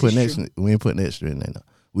 We ain't putting extra in there.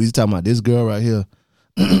 We just talking about this girl right here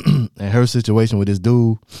and her situation with this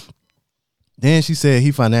dude. Then she said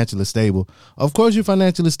he financially stable. Of course you're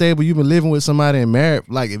financially stable. You've been living with somebody and married.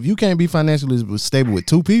 Like, if you can't be financially stable with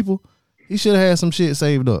two people, he should have had some shit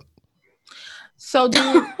saved up. So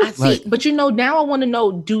then I see, like, but now I want to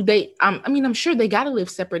know, do they, I mean, I'm sure they got to live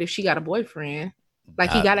separate if she got a boyfriend.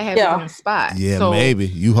 Like, he got to have his own spot. Yeah, so, maybe.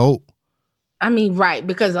 You hope. I mean, right,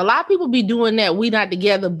 because a lot of people be doing that we not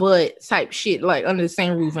together but type shit, like under the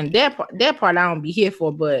same roof, and that part I don't be here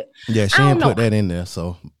for. But yeah, she didn't put that in there,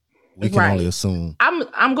 so we can only assume.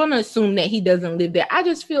 I'm gonna assume that he doesn't live there. I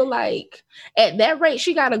just feel like at that rate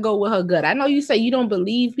she gotta go with her gut. I know you say you don't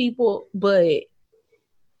believe people, but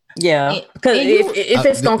yeah, because if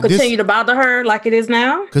it's gonna continue to bother her like it is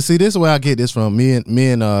now. Cause see, this is where I get this from. Me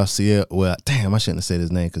and Sierra. Well, damn, I shouldn't have said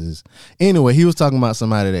his name because anyway, he was talking about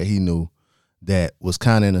somebody that he knew that was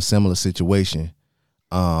kind of in a similar situation.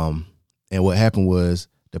 And what happened was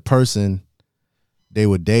the person they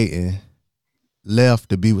were dating left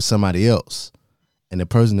to be with somebody else. And the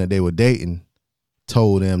person that they were dating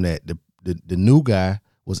told them that the new guy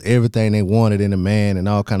was everything they wanted in a man and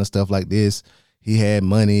all kind of stuff like this. He had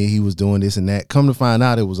money. He was doing this and that. Come to find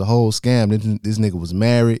out, it was a whole scam. This nigga was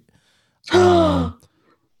married.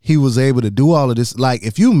 He was able to do all of this. Like,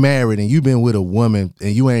 if you married and you've been with a woman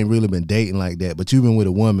and you ain't really been dating like that, but you've been with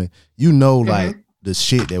a woman, you know, like the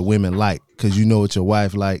shit that women like, because you know what your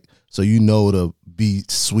wife like. So you know to be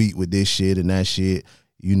sweet with this shit and that shit.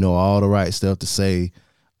 You know all the right stuff to say.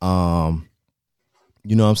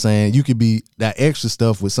 You know what I'm saying? You could be that extra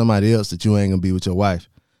stuff with somebody else that you ain't gonna be with your wife.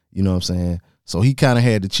 You know what I'm saying? So he kind of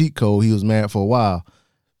had the cheat code. He was married for a while.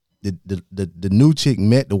 The new chick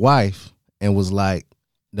met the wife and was like,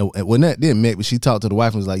 no, well, that didn't met, but she talked to the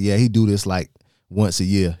wife and was like, yeah, he do this like once a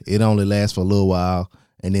year. It only lasts for a little while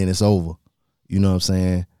and then it's over. You know what I'm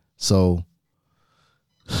saying? So,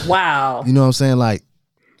 wow. You know what I'm saying? Like,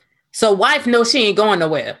 so wife knows she ain't going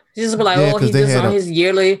nowhere. She just be like, oh, he's just on his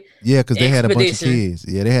yearly. Yeah, because they had a bunch of kids.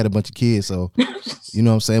 Yeah, they had a bunch of kids. So, you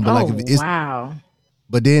know what I'm saying? But wow.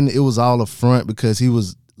 But then it was all a front because he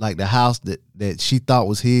was like, the house that she thought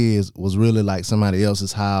was his was really like somebody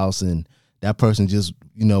else's house, and that person just,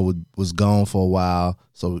 you know, was gone for a while.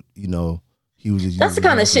 So, you know, he was just. That's the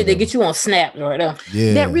kind of shit that get you on Snap right there.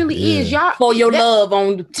 Yeah, that really is, y'all. For your love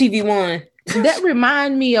on TV One. That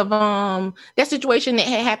remind me of that situation that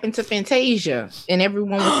had happened to Fantasia, and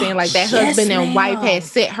everyone was saying like that husband and wife had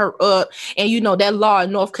set her up, and you know that law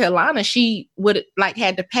in North Carolina, she would like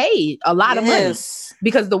had to pay a lot of money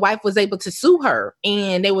because the wife was able to sue her,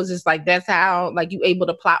 and they was just like, that's how like you able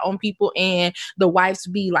to plot on people, and the wives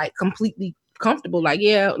be like completely comfortable, like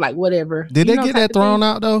yeah, like whatever. Did they get that thrown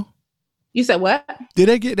out though? You said what? Did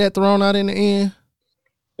they get that thrown out in the end?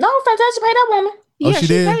 No, Fantasia paid that woman. Yeah, she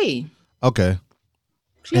did. Paid. Okay.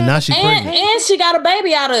 And now she pregnant. And she got a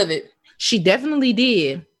baby out of it. She definitely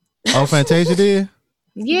did. Oh, Fantasia did?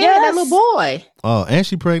 Yeah, that little boy. Oh, and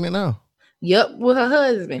she pregnant now. Yep, with her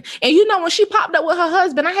husband. And you know, when she popped up with her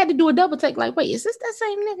husband, I had to do a double take. Like, wait, is this that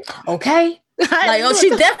same nigga? Okay. Like, oh,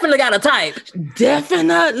 she definitely got a type.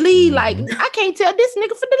 Definitely. Like, I can't tell this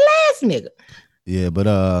nigga from the last nigga. Yeah,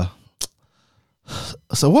 but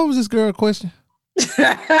so what was this girl question?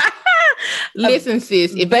 Listen,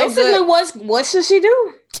 sis. If basically, what should she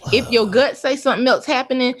do? If your gut say something else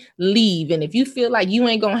happening, leave. And if you feel like you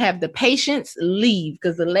ain't gonna have the patience, leave.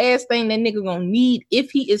 Because the last thing that nigga gonna need,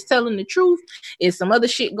 if he is telling the truth, is some other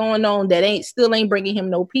shit going on that still ain't bringing him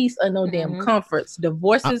no peace or no damn comforts.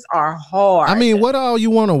 Divorces are hard. I mean, what all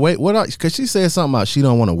you want to wait? Because she said something about she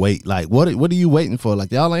don't want to wait. Like, what are you waiting for?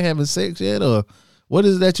 Like, y'all ain't having sex yet, or what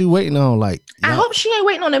is that you waiting on? Like, I hope she ain't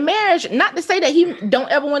waiting on a marriage. Not to say that he don't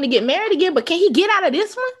ever want to get married again, but can he get out of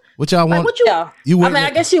this one? What y'all want? Like, you I mean,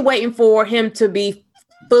 I guess she's waiting for him to be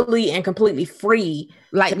fully and completely free,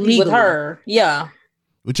 like with her. Yeah.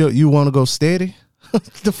 What you want to go steady?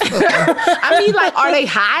 The fuck? I mean, like, are they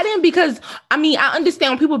hiding? Because I mean, I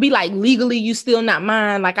understand when people be like, legally, you still not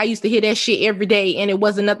mine. Like, I used to hear that shit every day, and it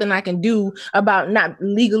wasn't nothing I can do about not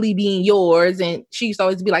legally being yours. And she used to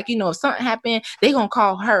always be like, you know, if something happened, they gonna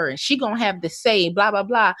call her, and she gonna have the say, blah blah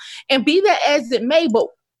blah. And be that as it may, but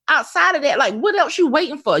outside of that, like, what else you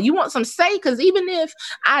waiting for? You want some say? Because even if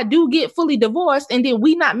I do get fully divorced and then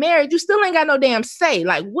we not married, you still ain't got no damn say.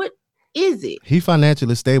 Like, what is it? He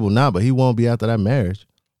financially stable now, but he won't be after that marriage.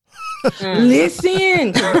 Listen, let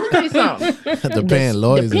me tell you something. Depending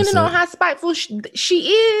on how spiteful she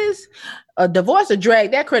is, a divorce will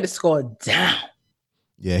drag that credit score down.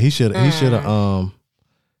 Yeah, he should have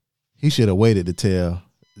waited to tell.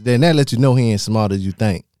 Then that lets you know he ain't smart as you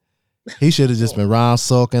think. He should have just been round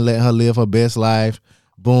sulking, let her live her best life.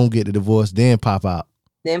 Boom, get the divorce, then pop out.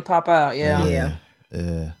 Yeah.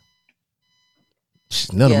 Yeah.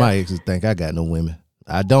 None of my exes think I got no women.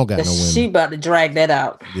 I don't got no women. She about to drag that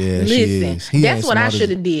out. Yeah, listen, she is. That's what I should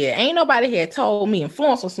have did. Ain't nobody had told me, and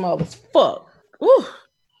Florence was small as fuck. Woo.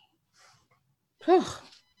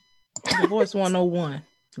 Divorce 101.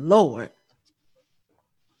 Lord.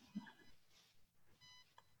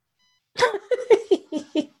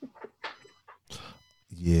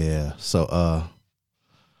 Yeah. So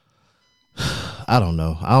I don't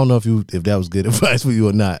know. I don't know if that was good advice for you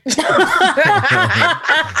or not. Because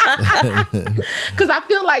I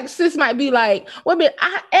feel like sis might be like, well, but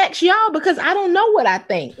I ask y'all because I don't know what I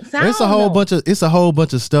think. So it's a whole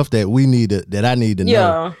bunch of stuff that we need that I need to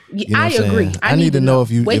know. Yeah, I agree. I need to know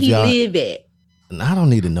if where if he y'all live at. I don't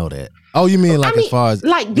need to know that. Oh, you mean as far as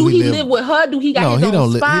like, do he live with her? Do he got his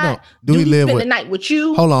own spot? Do he live spend with the night with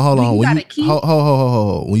you? Hold on. Hold.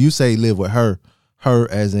 When you say live with her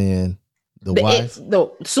as in the wife,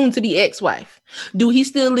 the soon to be ex-wife. Do he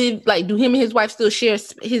still live? Like, do him and his wife still share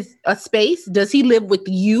his space? Does he live with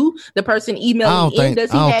you, the person emailing in?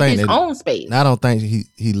 Does he have his own space? I don't think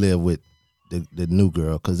he lived with the new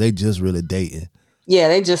girl because they just really dating. Yeah,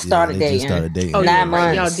 they just started dating. Oh, 9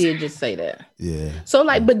 months. Y'all did just say that. Yeah. So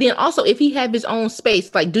like, but then also, if he have his own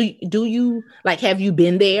space, like, do you like, have you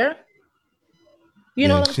been there? You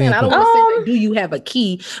know what I'm saying? I don't want to say, like, do you have a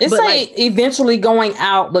key? It's like eventually going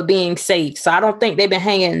out, but being safe. So I don't think they've been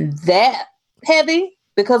hanging that heavy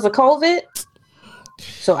because of COVID.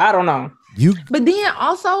 So I don't know. But then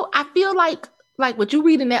also, I feel like what you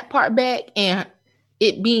reading that part back and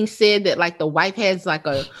it being said that like the wife has like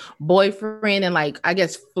a boyfriend and like I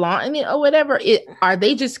guess flaunting it or whatever. Are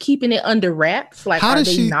they just keeping it under wraps? Like, How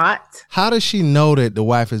does she know that the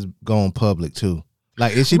wife is going public too?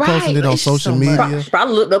 Like, is she posting it on social media?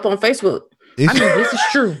 Probably looked up on Facebook. This is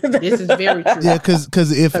true. This is very true. Yeah,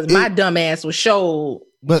 because my dumb ass was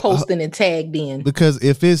posting and tagged in. Because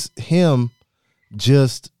if it's him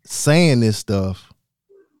just saying this stuff,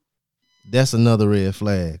 that's another red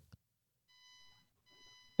flag.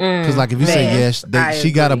 Because like if you say yes,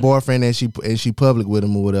 she got a boyfriend and she public with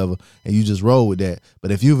him or whatever, and you just roll with that. But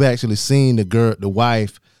if you've actually seen the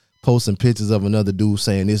wife posting pictures of another dude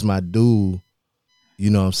saying this my dude, you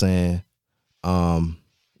know what I'm saying? And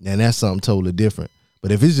that's something totally different.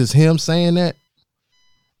 But if it's just him saying that,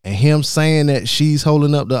 and him saying that she's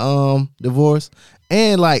holding up the divorce,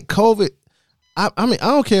 and like COVID, I mean, I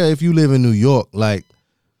don't care if you live in New York, like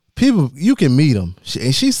people, you can meet them.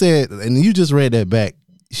 And she said, and you just read that back.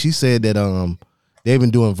 She said that they've been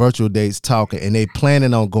doing virtual dates, talking, and they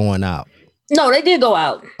planning on going out. No, they did go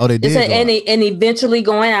out. Oh, they did. And eventually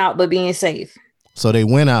going out, but being safe. So they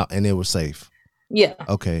went out and they were safe. Yeah.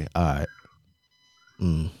 Okay. All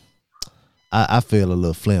right. I feel a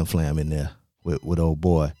little flam in there with old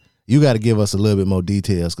boy. You got to give us a little bit more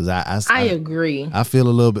details because I agree. I feel a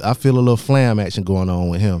little flam action going on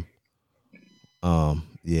with him.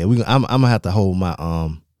 Yeah, I'm gonna have to hold my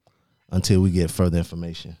until we get further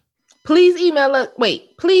information. Please email us.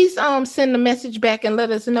 Please send a message back and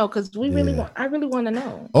let us know because I really want to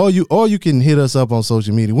know. Or you can hit us up on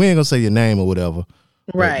social media. We ain't gonna say your name or whatever.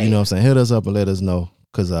 Right. But, you know what I'm saying? Hit us up and let us know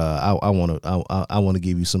because I want to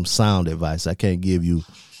give you some sound advice. I can't give you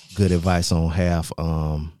good advice on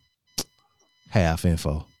half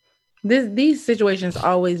info. These situations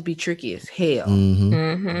always be tricky as hell.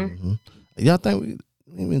 Y'all think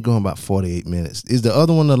we've been going about 48 minutes. Is the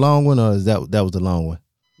other one the long one or is that was the long one?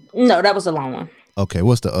 No, that was a long one. Okay,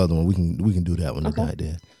 what's the other one? We can do that one tonight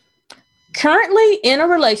then. Currently in a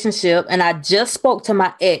relationship, and I just spoke to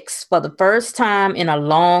my ex for the first time in a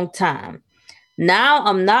long time. Now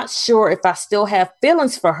I'm not sure if I still have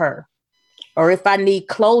feelings for her or if I need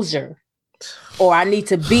closure or I need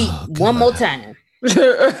to beat one more time.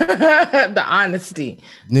 The honesty.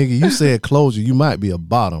 Nigga, you said closure. You might be a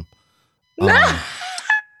bottom.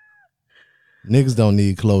 Niggas don't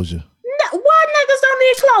need closure. No, why niggas don't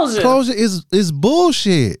need closure? Closure is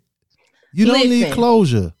bullshit. You don't need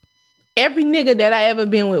closure. Every nigga that I ever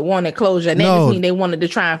been with wanted closure. And that just mean they wanted to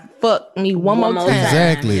try and fuck me one more time.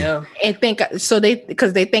 Exactly. Yeah. And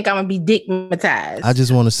because they think I'm gonna be dickmatized. I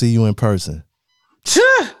just want to see you in person.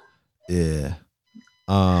 Yeah.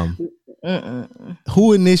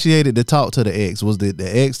 Who initiated the talk to the ex? Was it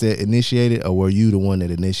the ex that initiated, or were you the one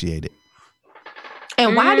that initiated?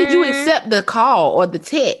 And why did you accept the call or the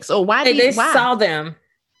text, or why they saw them?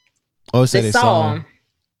 Oh, so they saw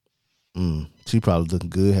them. She probably looking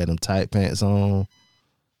good. Had them tight pants on.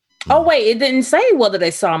 Oh wait, it didn't say whether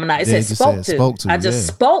they saw him or not. It said spoke to. I just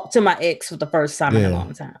spoke to my ex for the first time in a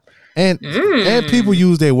long time. And people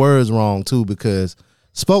use their words wrong too, because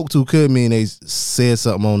spoke to could mean they said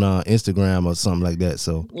something on Instagram or something like that.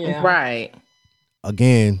 So right.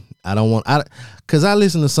 Again, I don't want because I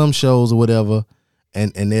listen to some shows or whatever,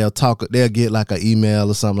 and they'll get like an email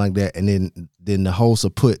or something like that, and then the host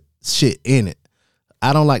will put shit in it.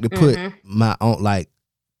 I don't like to put my own, like,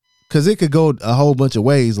 because it could go a whole bunch of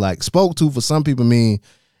ways. Like, spoke to for some people mean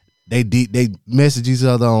they message each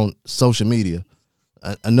other on social media.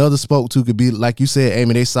 Another spoke to could be, like you said,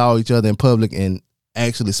 Amy, they saw each other in public and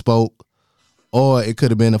actually spoke, or it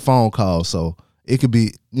could have been a phone call. So it could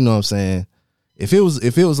be, you know what I'm saying? If it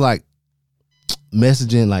was like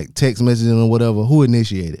messaging, like text messaging or whatever, who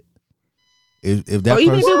initiated? If that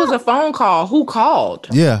even if it was a phone call, who called?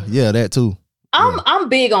 Yeah, that too. I'm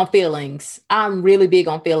big on feelings. I'm really big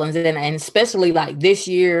on feelings, and especially like this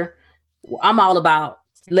year, I'm all about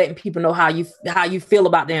letting people know how you feel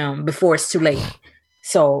about them before it's too late.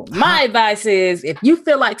 So my advice is, if you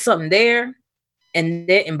feel like something there,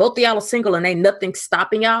 and both of y'all are single and ain't nothing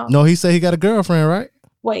stopping y'all. No, he said he got a girlfriend, right?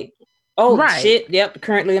 Wait. Oh, right. Shit. Yep.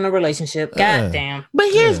 Currently in a relationship. God damn.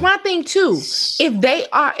 But here's my thing too.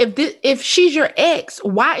 If she's your ex,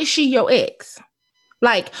 why is she your ex?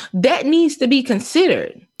 Like, that needs to be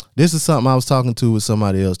considered. This is something I was talking to with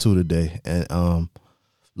somebody else too today. And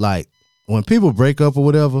like, when people break up or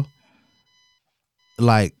whatever,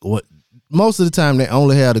 like, what most of the time they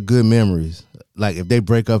only have the good memories. Like, if they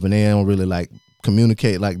break up and they don't really like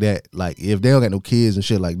communicate like that, like if they don't got no kids and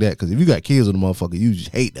shit like that, because if you got kids with a motherfucker, you just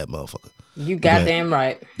hate that motherfucker. You goddamn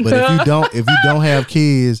right. But if you don't have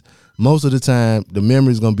kids, most of the time the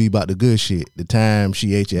memory's gonna be about the good shit. The time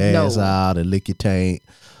she ate your ass out, or lick your taint,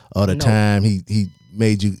 or the time he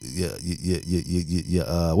made you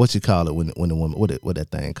what you call it when the woman, what that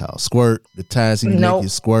thing called, squirt. The times he make you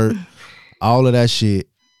squirt, all of that shit.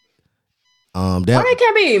 Why they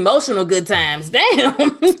can't be emotional good times?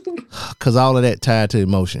 Damn. Cause all of that tied to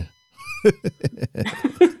emotion.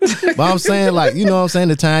 But I'm saying, like, you know what I'm saying,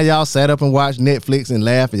 the time y'all sat up and watched Netflix and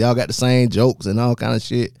laughed and y'all got the same jokes and all kind of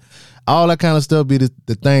shit. All that kind of stuff be the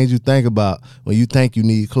things you think about when you think you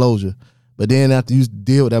need closure. But then after you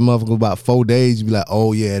deal with that motherfucker about 4 days, you be like,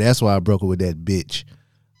 oh yeah, that's why I broke up with that bitch.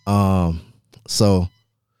 So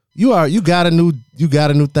you got a new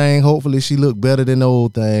thing. Hopefully she look better than the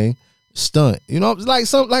old thing. Stunt, you know, like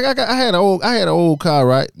I had an old car,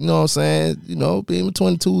 right? You know what I'm saying? You know, being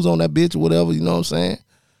 22s on that bitch or whatever. You know what I'm saying?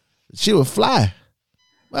 She would fly.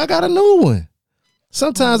 But I got a new one.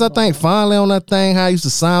 Sometimes I think finally on that thing how I used to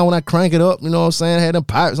sound when I crank it up. You know what I'm saying? I had them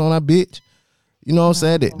pipes on that bitch. You know what I'm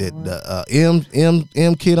saying? The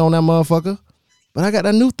M kit on that motherfucker. But I got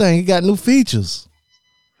that new thing. He got new features.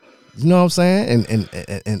 You know what I'm saying?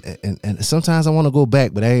 And sometimes I want to go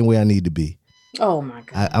back, but that ain't where I need to be. Oh my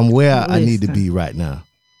God! I'm where I need to be right now,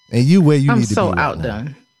 and you where you need to be. I'm so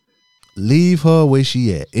outdone. Leave her where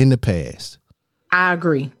she at in the past. I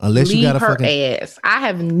agree. Unless Leave you got her ass. I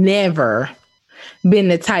have never been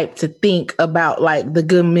the type to think about like the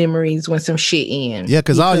good memories when some shit ends. Yeah,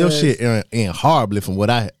 because all your shit end horribly from what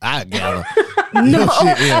I gather. No,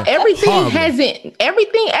 everything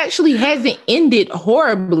actually hasn't ended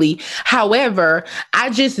horribly. However, I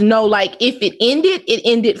just know, like, if it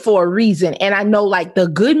ended for a reason. And I know, like, the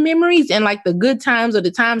good memories and like the good times or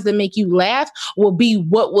the times that make you laugh will be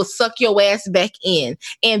what will suck your ass back in.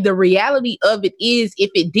 And the reality of it is, if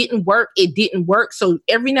it didn't work, it didn't work. So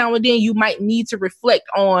every now and then you might need to reflect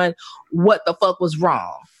on what the fuck was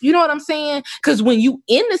wrong. You know what I'm saying? Because when you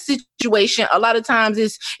in the situation, a lot of times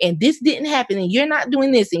it's, and this didn't happen, and you're not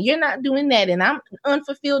doing this, and you're not doing that, and I'm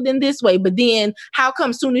unfulfilled in this way. But then how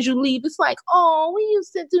come soon as you leave, it's like, oh, we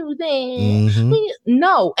used to do that. Mm-hmm.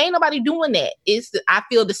 No, ain't nobody doing that. I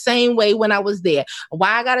feel the same way when I was there. Why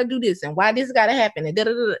I gotta do this, and why this gotta happen, and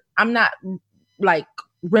da-da-da-da. I'm not like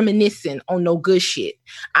reminiscing on no good shit.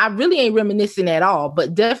 I really ain't reminiscing at all,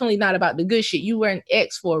 but definitely not about the good shit. You were an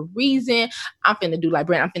ex for a reason. I'm finna do like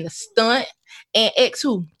Brent. I'm finna stunt. And ex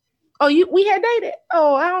who? Oh, we had dated?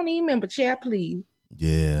 Oh, I don't even remember. Chat, please.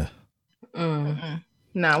 Yeah. No,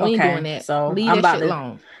 we ain't doing that. So leave that shit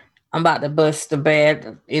alone. I'm about to bust the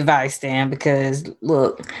bad advice down because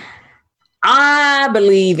look, I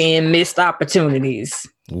believe in missed opportunities.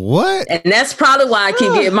 What? And that's probably why I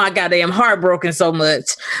keep getting my goddamn heart broken so much.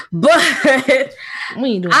 But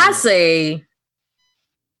I say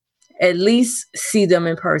at least see them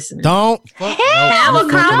in person. Don't have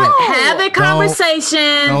a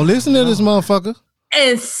conversation. Don't listen to this motherfucker.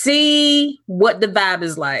 And see what the vibe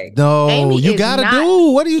is like. No, Amy, you gotta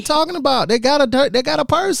do. What are you talking about? They got a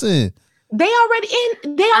person. They already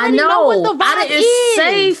know what the vibe is. I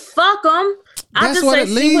didn't say fuck them. I just say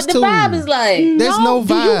see what the vibe is like. There's no vibe.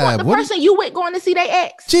 Do you want the person you with going to see their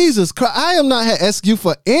ex? Jesus Christ, I am not asking you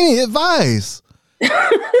for any advice.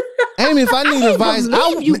 Amy, if I need advice,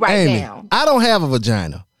 Amy, I don't have a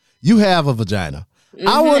vagina. You have a vagina.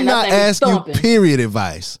 I will not ask you period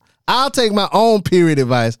advice. I'll take my own period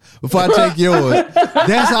advice before I take yours.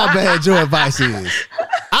 That's how bad your advice is.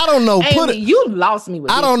 I don't know. Amy, you lost me with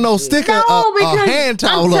I don't know. Stick a hand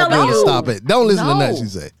towel up there to stop it. Don't listen to nothing she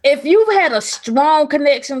say. If you've had a strong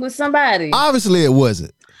connection with somebody, obviously it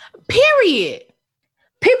wasn't. Period.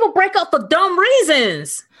 People break up for dumb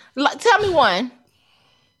reasons. Tell me one.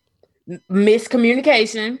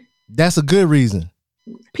 Miscommunication. That's a good reason.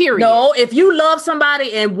 Period. No, if you love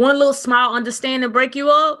somebody and one little small understanding break you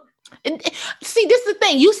up. See, this is the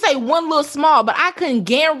thing. You say one little small, but I can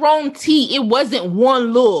guarantee it wasn't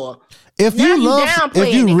one little. If you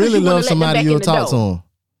really love somebody, you'll talk to them.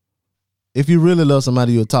 If you really love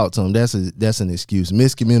somebody, you'll talk to them. That's an excuse.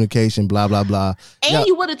 Miscommunication, blah, blah, blah. And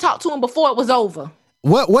you would have talked to him before it was over.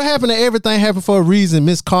 What happened to everything happened for a reason,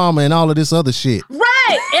 Miss Karma and all of this other shit?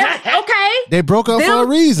 Right. Okay. They broke up for a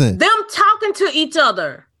reason. Them talking to each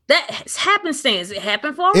other. That's happenstance. It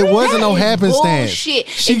happened for a reason. It wasn't no happenstance. Bullshit.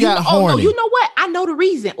 She got horny. Oh, no, you know what? I know the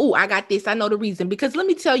reason. Oh, I got this. I know the reason. Because let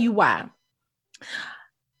me tell you why.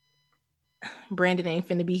 Brandon ain't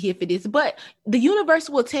finna be here for this, but the universe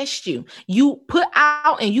will test you. You put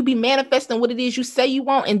out and you be manifesting what it is you say you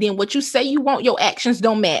want, and then what you say you want, your actions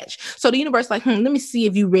don't match. So the universe like, let me see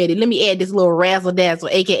if you ready. Let me add this little razzle dazzle,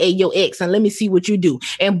 aka your ex, and let me see what you do.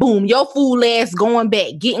 And boom, your fool ass going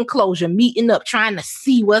back, getting closure, meeting up, trying to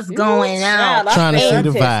see what's going on, trying to see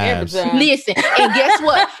the vibes. Listen, and guess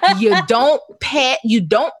what? You don't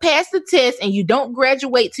pass the test, and you don't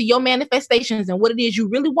graduate to your manifestations and what it is you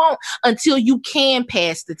really want until you can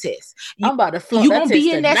pass the test. I'm about to flunk You're gonna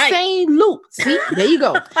be in that same loop. See, there you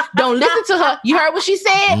go. Don't listen to her. You heard what she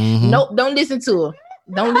said? Mm-hmm. Nope, don't listen to her.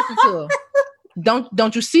 Don't listen to her.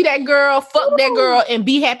 Don't you see that girl? Fuck that girl and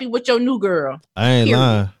be happy with your new girl. I ain't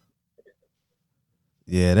lying.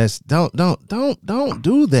 Yeah, that's don't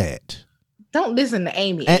do that. Don't listen to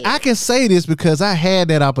Amy. And I can say this because I had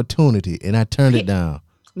that opportunity and I turned it down.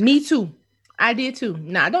 Me too. I did too.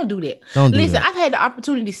 Nah, don't do that. Listen, I've had the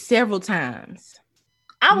opportunity several times.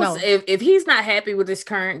 If he's not happy with his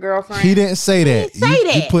current girlfriend, he didn't say that.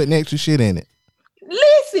 He putting extra shit in it.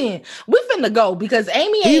 Listen, we finna go because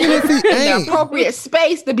Amy ain't in the appropriate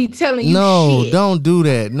space to be telling you no, shit. Don't do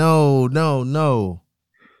that. No.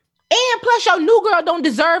 And plus, your new girl don't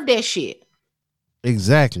deserve that shit.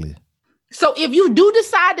 Exactly. So if you do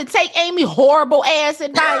decide to take Amy horrible ass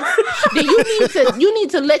advice, then you need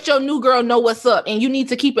to let your new girl know what's up, and you need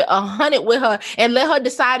to keep it 100 with her and let her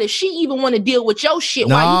decide if she even want to deal with your shit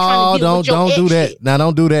while you trying to deal with your don't do that. Shit. Now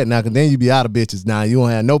don't do that now, because then you be out of bitches. Now you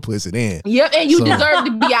won't have no pussy then. Yep, and you deserve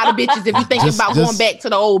to be out of bitches if you thinking about going back to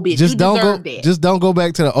the old bitch. Just don't go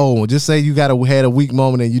back to the old one. Just say you had a weak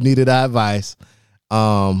moment and you needed our advice.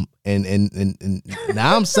 And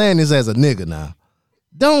now I'm saying this as a nigga now.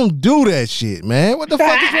 Don't do that shit, man. What the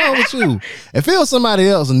fuck is wrong with you? If it was somebody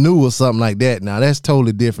else new or something like that, now that's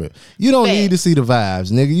totally different. You don't need to see the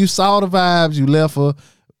vibes, nigga. You saw the vibes, you left her.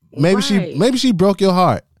 Maybe she broke your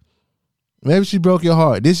heart. Maybe she broke your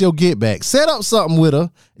heart. This your get back. Set up something with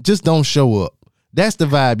her. Just don't show up. That's the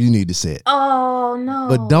vibe you need to set. Oh no.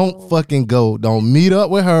 But don't fucking go. Don't meet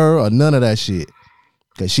up with her or none of that shit.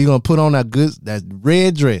 Cause she gonna put on that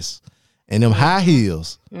red dress and them high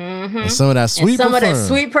heels, and some of that sweet perfume. Of that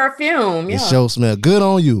sweet perfume. Yeah. It sure smell good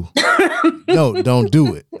on you. No, don't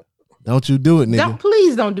do it. Don't you do it, nigga.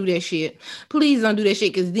 Please don't do that shit. Please don't do that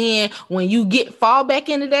shit. Because then when you fall back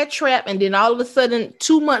into that trap, and then all of a sudden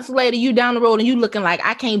 2 months later you down the road and you looking like,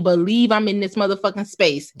 I can't believe I'm in this motherfucking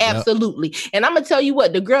space. Yep. Absolutely. And I'm gonna tell you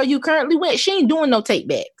what, the girl you currently with, she ain't doing no take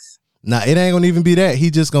backs. Nah, it ain't gonna even be that. He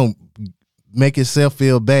just gonna make himself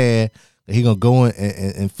feel bad. He gonna go in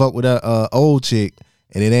and fuck with that old chick,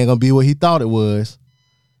 and it ain't gonna be what he thought it was,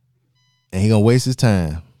 and he gonna waste his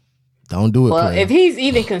time. Don't do it. Well, if he's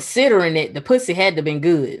even considering it, the pussy had to have been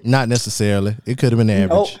good. Not necessarily. It could have been average.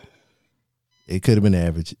 Nope. It could have been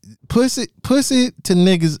average. Pussy to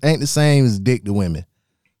niggas ain't the same as dick to women.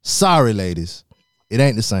 Sorry, ladies, it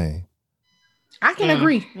ain't the same. I can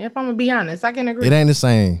agree. If I'm gonna be honest, I can agree. It ain't the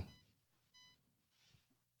same,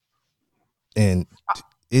 and.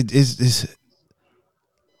 It's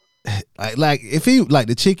like if he like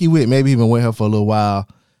the chick he with, maybe he been with her for a little while,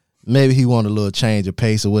 maybe he want a little change of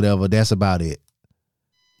pace or whatever. That's about it.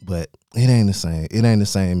 But it ain't the same. It ain't the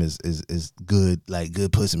same as good, like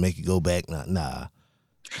good pussy make you go back. Nah.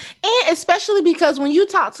 And especially because when you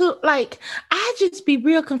talk to, like, I just be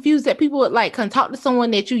real confused that people would like can talk to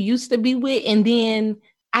someone that you used to be with and then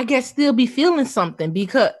I guess still be feeling something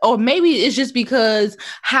because, or maybe it's just because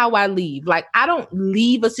how I leave. Like, I don't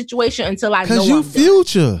leave a situation until I know. Because you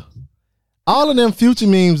Future. All of them Future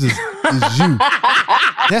memes is is you.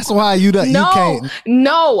 That's why you can't.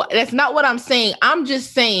 No, that's not what I'm saying. I'm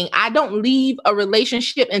just saying I don't leave a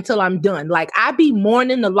relationship until I'm done. Like I be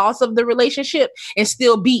mourning the loss of the relationship and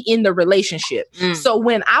still be in the relationship. So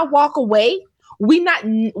when I walk away, we're not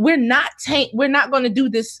going to do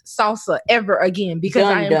this salsa ever again because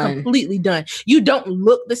I am completely done. You don't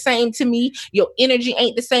look the same to me. Your energy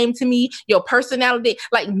ain't the same to me. Your personality,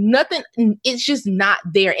 like nothing, it's just not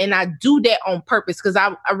there. And I do that on purpose because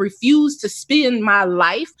I refuse to spend my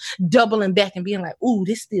life doubling back and being like, ooh,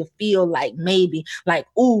 this still feel like maybe, like,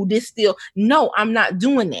 ooh, this still, no, I'm not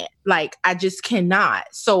doing that. Like, I just cannot.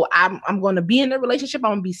 So I'm going to be in a relationship.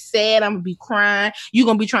 I'm going to be sad. I'm going to be crying. You're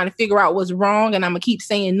going to be trying to figure out what's wrong. And I'm going to keep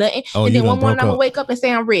saying nothing. And then one morning I'm going to wake up and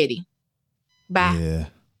say, I'm ready. Bye. Yeah.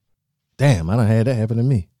 Damn, I done had that happen to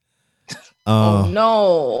me. Oh,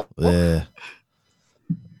 no. Yeah.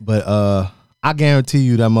 But I guarantee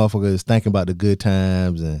you that motherfucker is thinking about the good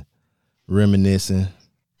times and reminiscing.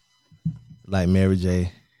 Like Mary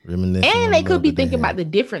J. Reminiscing. And they could be thinking about the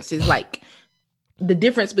differences. Like, the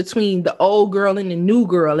difference between the old girl and the new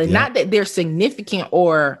girl, and not that they're significant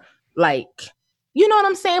or like, you know what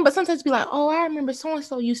I'm saying? But sometimes be like, oh, I remember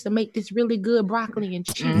so-and-so used to make this really good broccoli and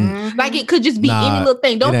cheese. Mm-hmm. Like it could just be any little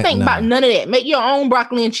thing. Don't think about none of that. Make your own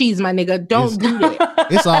broccoli and cheese, my nigga. Don't do that.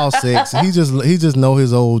 It's all sex. He just know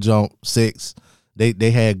his old junk sex.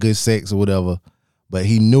 They had good sex or whatever, but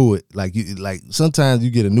he knew it. Like sometimes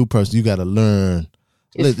you get a new person, you got to learn.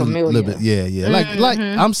 It's familiar. Little bit, yeah. Like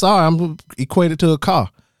I'm sorry, I'm equated to a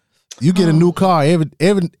car. You get a new car every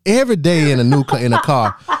day in a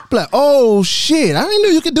car. Be like, oh shit, I didn't know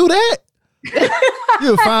you could do that.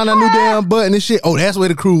 You'll find a new damn button and shit. Oh, that's where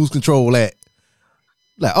the cruise control at.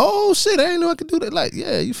 Like, oh shit, I didn't know I could do that. Like,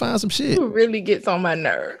 yeah, you find some shit. It really gets on my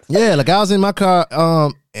nerves. Yeah, like I was in my car,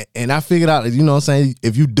 and I figured out, you know what I'm saying,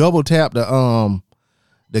 if you double tap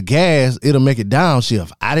the gas, it'll make it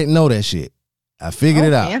downshift. I didn't know that shit. I figured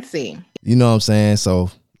it out. Fancy. You know what I'm saying? So,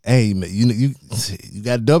 hey, man, you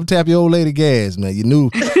got to double tap your old lady gas, man. You knew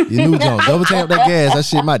junk. Double tap that gas. That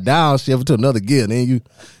shit might downshift to another gear. Then you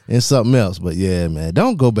in something else. But yeah, man,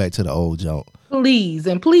 don't go back to the old junk. Please,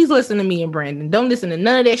 and please listen to me and Brandon. Don't listen to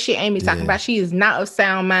none of that shit Amy talking about. She is not of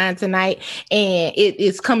sound mind tonight, and it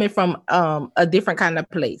is coming from a different kind of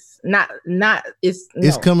place.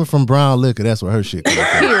 It's coming from brown liquor. That's what her shit comes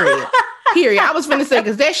from. Period. I was finna say,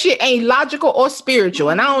 because that shit ain't logical or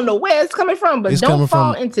spiritual, and I don't know where it's coming from, but don't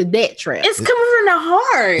fall into that trap. It's coming from the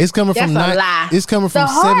heart. It's coming from a lie. It's coming from the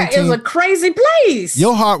heart is a crazy place.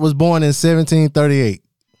 Your heart was born in 1738.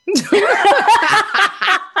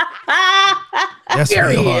 That's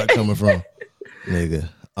where your heart coming from, nigga.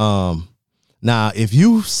 Now if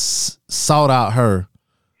you sought out her,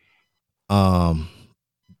 then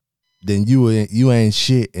you ain't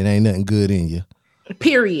shit and ain't nothing good in you.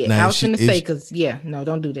 Period. Now, I was going to say, because,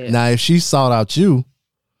 don't do that. Now, if she sought out you,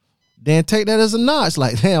 then take that as a notch.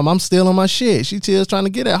 Like, damn, I'm still on my shit. She still trying to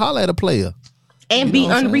get at, holler at a player. And be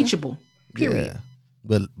unreachable. Period.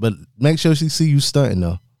 Yeah. But make sure she see you stunting,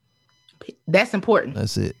 though. That's important.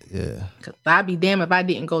 That's it, yeah. Because I'd be damned if I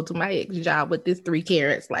didn't go to my ex job with this 3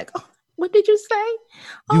 carats. Like, oh, what did you say?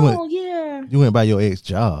 Yeah. You went by your ex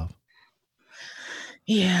job.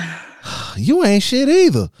 Yeah. You ain't shit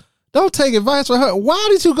either. Don't take advice from her. Why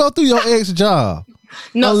did you go through your ex job?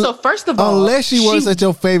 No, so first of all, unless she works at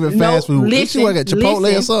your favorite fast food. Did she work at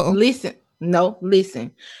Chipotle or something?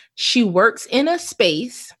 Listen. She works in a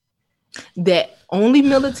space that only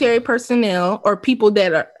military personnel or people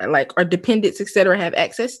that are dependents, etc., have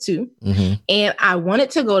access to. Mm-hmm. And I wanted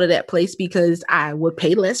to go to that place because I would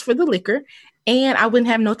pay less for the liquor and I wouldn't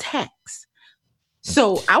have no tax.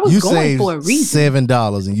 So I was going for a reason.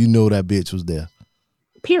 $7 and you know that bitch was there.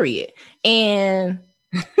 Period. And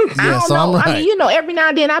I don't know. Right. I mean, every now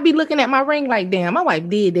and then I be looking at my ring like, damn, my wife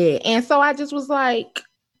did that. And so I just was like,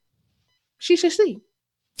 she should see.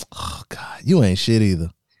 Oh God, you ain't shit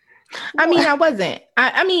either. I mean, I wasn't.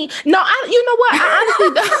 You know what? I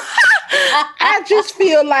honestly, I just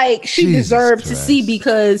feel like she deserved to see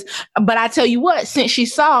but I tell you what, since she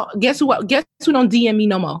saw, guess who don't DM me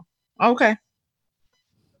no more? Okay.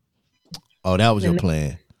 Oh, that was your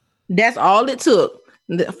plan. That's all it took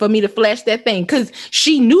for me to flash that thing, because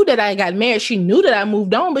she knew that I got married. She knew that I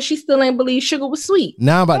moved on, but she still ain't believe sugar was sweet.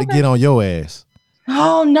 Now I'm about to get on your ass.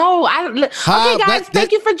 Oh no! Okay, guys,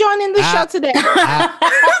 thank you for joining the show today.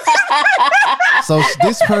 So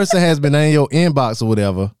this person has been in your inbox or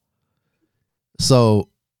whatever. So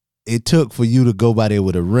it took for you to go by there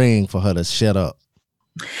with a ring for her to shut up.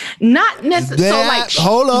 Not necessarily. So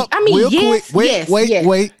hold up. I mean,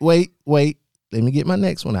 wait. Let me get my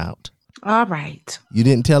next one out. All right. You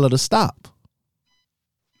didn't tell her to stop.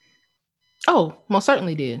 Oh, most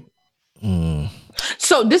certainly did.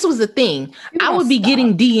 So this was the thing. I would be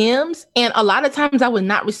getting DMs, and a lot of times I would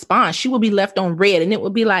not respond. She would be left on red, and it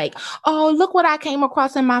would be like, "Oh, look what I came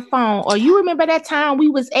across in my phone," or "You remember that time we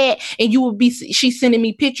was at?" And you would be, she's sending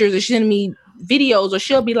me pictures or sending me videos, or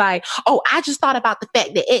she'll be like, "Oh, I just thought about the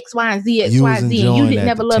fact that X, Y, and Z, X, Y, and Z, and you didn't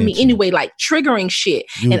never love me anyway," like triggering shit,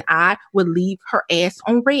 and I would leave her ass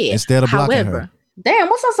on red instead of blocking her. Damn,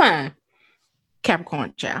 what's her sign?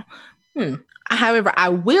 Capricorn, child. However, I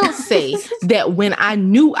will say that when I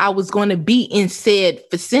knew I was going to be in said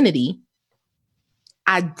vicinity,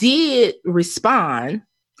 I did respond.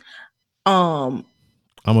 I'm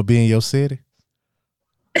gonna be in your city.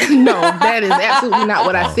 No, that is absolutely not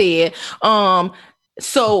what I said.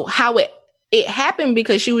 So how it happened,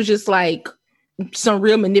 because she was just like some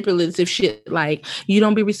real manipulative shit, like, "You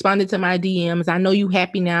don't be responding to my DMs. I know you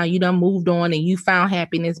happy now. You done moved on and you found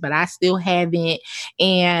happiness, but I still haven't.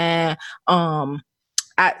 And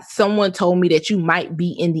someone told me that you might be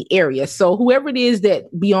in the area." So whoever it is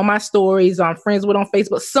that be on my stories, I'm friends with on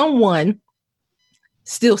Facebook, someone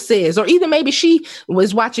still says, or either maybe she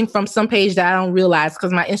was watching from some page that I don't realize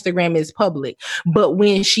because my Instagram is public. But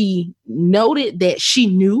when she noted that she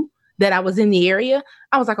knew that I was in the area,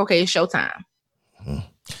 I was like, okay, it's showtime.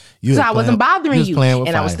 So I wasn't bothering you,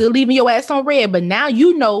 and I was still leaving your ass on red. But now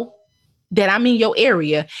you know that I'm in your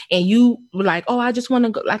area, and you were like, "Oh, I just want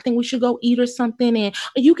to go. I think we should go eat or something." And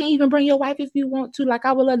you can even bring your wife if you want to. Like,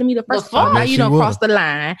 I would love to meet her first. Now you don't cross the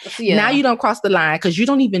line. Yeah. Now you don't cross the line, because you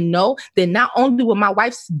don't even know that not only will my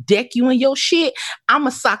wife deck you in your shit,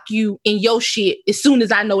 I'ma sock you in your shit as soon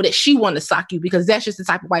as I know that she want to sock you, because that's just the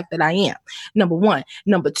type of wife that I am. Number one.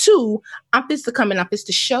 Number two, I'm fist to come and I'm fist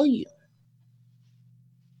to show you.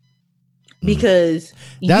 Because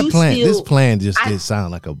this plan just did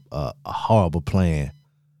sound like a horrible plan.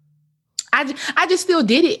 I just still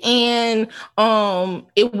did it, and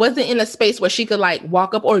it wasn't in a space where she could like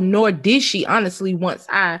walk up, or nor did she, honestly, once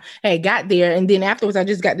I had got there. And then afterwards I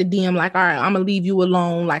just got the DM like, "All right, I'm gonna leave you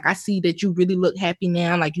alone. Like, I see that you really look happy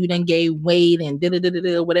now, like you done gained weight and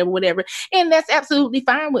whatever." And that's absolutely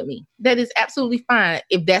fine with me. That is absolutely fine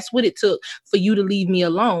if that's what it took for you to leave me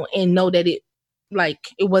alone, and know that it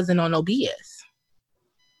wasn't on no BS.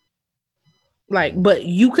 Like, but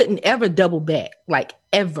you couldn't ever double back, like,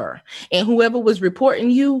 ever. And whoever was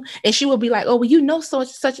reporting you, and she would be like, "Oh, well, you know,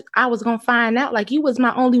 such I was gonna find out, like, you was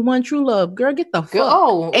my only one true love." Girl, get the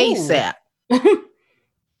fuck ASAP.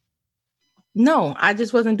 No, I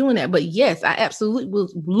just wasn't doing that. But yes, I absolutely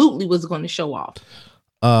was going to show off.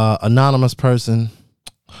 Anonymous person.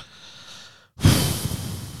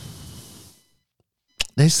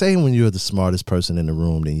 They say when you're the smartest person in the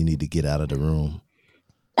room, then you need to get out of the room.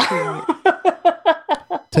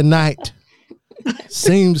 Tonight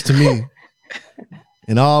seems to me,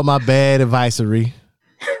 in all my bad advisory,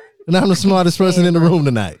 and I'm the smartest person in the room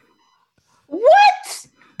tonight. What?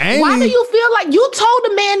 Amy, why do you feel like you told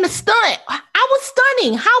the man to stunt? I was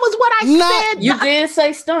stunning. How was what I said? You did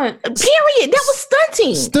say stunt. Period. That was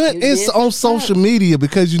stunting. Stunt is on social media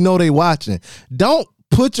because you know they watching. Don't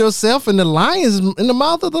put yourself in the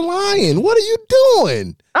mouth of the lion. What are you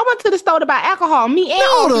doing? I went to the store to buy alcohol. Me and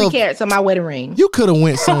all 3 carats on my wedding ring. You could have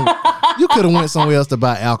went somewhere else to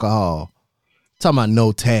buy alcohol. Talking about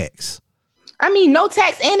no tax. I mean, no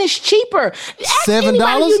tax, and it's cheaper. $7.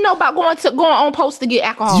 You know about going on post to get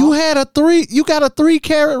alcohol. You got a 3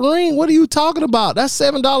 carat ring. What are you talking about? That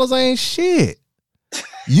 $7 ain't shit.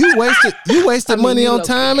 You wasted money on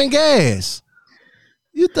time and gas.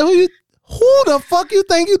 Who the fuck you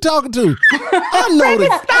think you talking to? I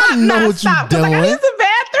know what you doing. I use the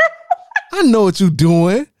bathroom. I know what you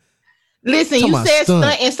doing. Listen, you said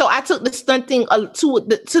stunt, and so I took the stunting to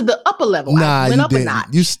the upper level. Nah, you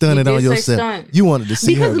didn't. You stunted on yourself. You wanted to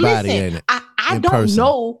see her body, ain't it? I don't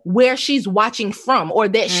know where she's watching from, or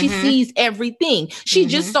that she sees everything. She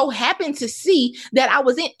just so happened to see that I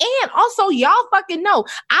was in. And also, y'all fucking know,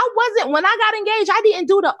 when I got engaged, I didn't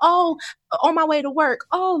do the, on my way to work,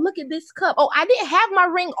 oh, look at this cup. Oh, I didn't have my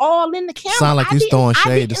ring all in the camera. Sound like you throwing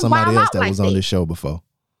shade to somebody else that was on this show before.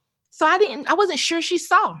 So I wasn't sure she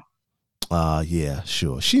saw. Yeah,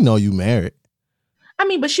 sure. She know you married. I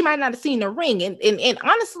mean, but she might not have seen the ring. And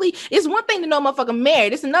honestly, it's one thing to know a motherfucker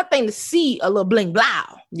married. It's another thing to see a little bling blow.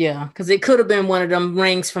 Yeah, because it could have been one of them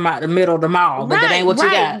rings from out the middle of the mall, but that ain't what you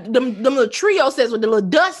got. Them little trio sets with the little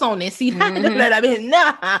dust on it. See, I mean,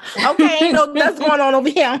 nah. Okay, ain't no dust going on over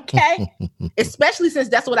here, okay? Especially since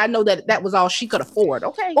that's what I know that was all she could afford,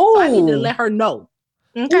 okay? Ooh. So I need to let her know.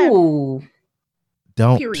 Okay? Ooh.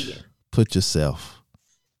 Don't put yourself,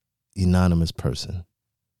 anonymous.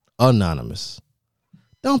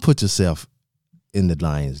 Don't put yourself in the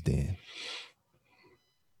Lion's Den?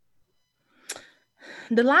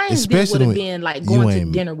 The Lion's Den would have been like going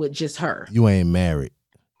to dinner with just her. You ain't married.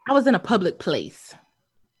 I was in a public place.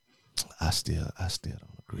 I still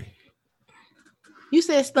don't agree. You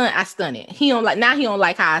said stunt, I stunted. He don't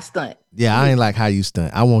like how I stunt. Yeah, I ain't like how you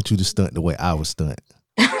stunt. I want you to stunt the way I was stunt.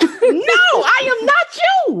 No, I am not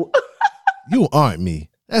you. You aren't me.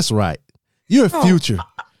 That's right. You're Future. All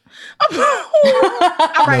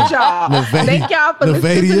right, y'all. Thank y'all for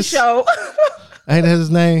listening to the show. Ain't that his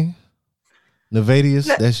name? Nevadius?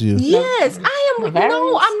 That's you. Yes, I am.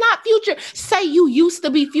 No, I'm not Future. Say you used to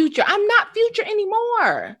be Future. I'm not Future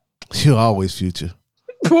anymore. You're always Future.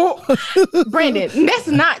 Brandon, that's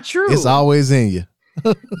not true. It's always in you.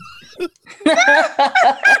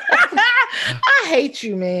 I hate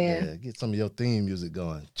you, man. Yeah, get some of your theme music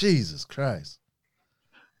going. Jesus Christ.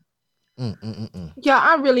 Yeah,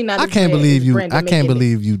 I'm really not. I can't believe you. I can't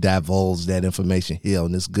believe you divulged that information here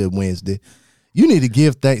on this Good Wednesday. You need to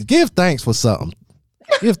give thanks. Give thanks for something.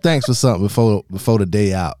 Give thanks for something before the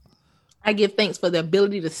day out. I give thanks for the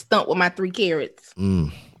ability to stunt with my 3 carrots.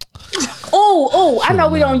 I know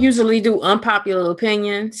we don't usually do unpopular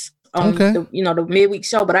opinions on the midweek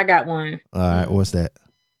show, but I got one. All right, what's that?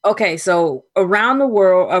 Okay, so around the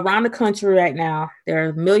world, around the country right now, there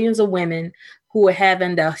are millions of women who are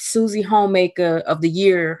having the Susie Homemaker of the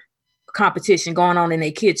Year competition going on in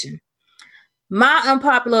their kitchen. My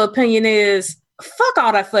unpopular opinion is fuck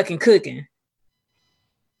all that fucking cooking.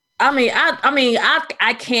 I mean,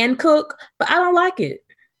 I can cook, but I don't like it.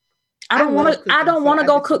 I don't want to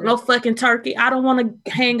go cook no fucking turkey. I don't want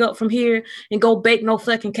to hang up from here and go bake no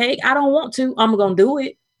fucking cake. I don't want to. I'm going to do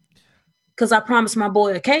it because I promised my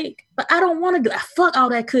boy a cake, but I don't want to do. Fuck all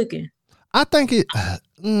that cooking. I think it.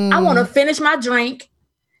 I want to finish my drink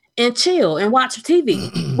and chill and watch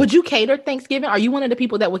TV. Would you cater Thanksgiving? Are you one of the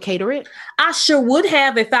people that would cater it? I sure would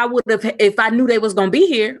have if I knew they was gonna be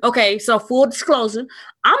here. Okay, so full disclosure,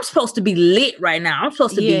 I'm supposed to be lit right now. I'm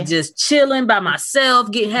supposed to be just chilling by myself,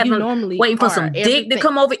 waiting for some dick to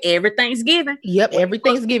come over every Thanksgiving. Yep, every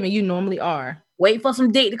Thanksgiving you normally are waiting for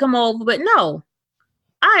some dick to come over, but no,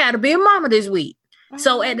 I had to be a mama this week.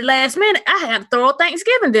 So at the last minute, I have to throw a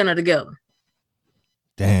Thanksgiving dinner together.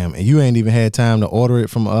 Damn, and you ain't even had time to order it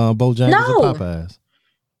from Bojangles or Popeyes.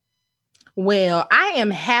 Well, I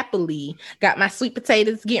am happily got my sweet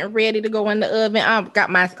potatoes getting ready to go in the oven. I've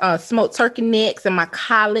got my smoked turkey necks and my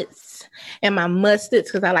collards and my mustards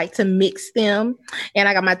because I like to mix them. And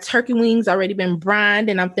I got my turkey wings already been brined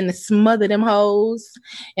and I'm finna smother them hoes.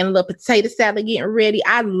 And a little potato salad getting ready.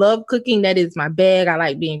 I love cooking. That is my bag. I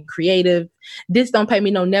like being creative. This don't pay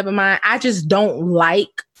me no never mind. I just don't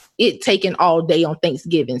like it taking all day on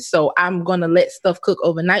Thanksgiving. So I'm going to let stuff cook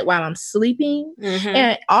overnight while I'm sleeping.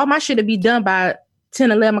 And all my shit will be done by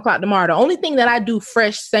 10, 11 o'clock tomorrow. The only thing that I do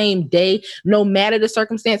fresh same day, no matter the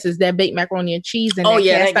circumstances, that baked macaroni and cheese and that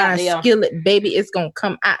cast iron skillet, baby, it's going to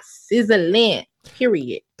come out sizzling,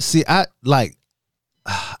 period. See, I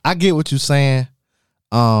get what you're saying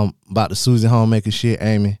about the Susie Homemaker shit,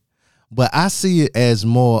 Amy, but I see it as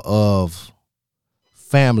more of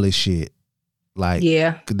family shit. Like,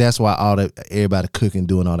 that's why everybody cooking,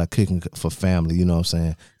 doing all that cooking for family, you know what I'm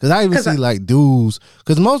saying? Because I even see like dudes,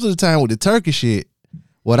 because most of the time with the turkey shit,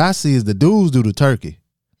 what I see is the dudes do the turkey.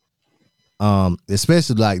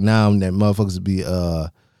 Especially like now that motherfuckers be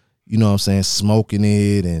you know what I'm saying, smoking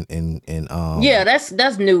it and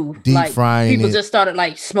that's new. Deep like, frying people it. Just started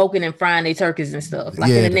like smoking and frying their turkeys and stuff. Like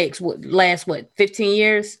in the last 15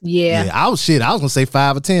 years? Yeah. I was gonna say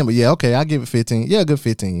 5 or 10, but yeah, okay, I'll give it 15. Yeah, a good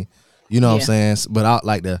 15. You know what I'm saying? But I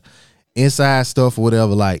like the inside stuff or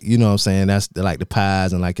whatever, like, you know what I'm saying? That's like the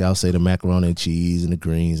pies and like y'all say the macaroni and cheese and the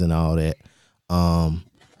greens and all that.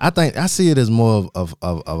 I think I see it as more of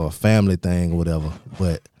a family thing or whatever.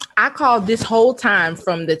 But I call this whole time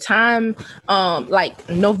from the time like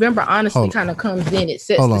November honestly kind of comes in. It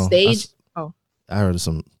sets the stage. I heard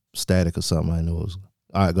some static or something. I knew it was.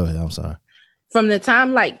 All right, go ahead. I'm sorry. From the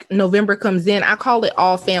time like November comes in, I call it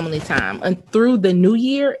all family time. And through the new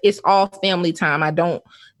year, it's all family time. I don't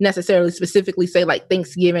necessarily specifically say like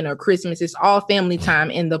Thanksgiving or Christmas. It's all family time.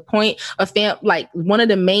 And the point of like one of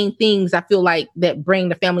the main things I feel like that bring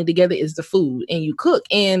the family together is the food and you cook.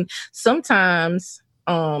 And sometimes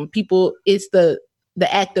people, it's the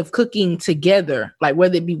act of cooking together, like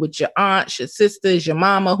whether it be with your aunts, your sisters, your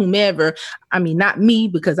mama, whomever. I mean, not me,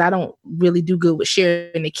 because I don't really do good with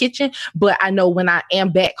sharing the kitchen, but I know when I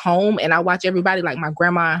am back home and I watch everybody, like my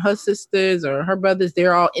grandma and her sisters or her brothers,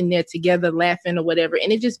 they're all in there together laughing or whatever.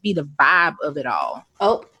 And it just be the vibe of it all.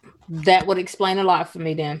 Oh, that would explain a lot for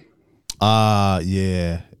me then.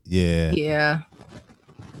 Yeah.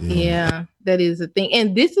 Yeah, that is a thing.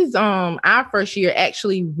 And this is our first year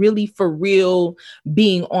actually really for real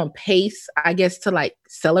being on pace, I guess, to like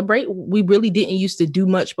celebrate. We really didn't used to do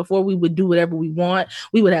much before. We would do whatever we want.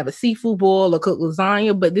 We would have a seafood boil or cook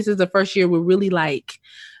lasagna, but this is the first year we're really like,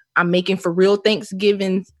 I'm making for real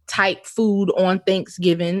Thanksgiving type food on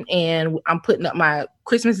Thanksgiving, and I'm putting up my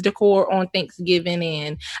Christmas decor on Thanksgiving.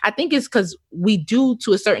 And I think it's because we do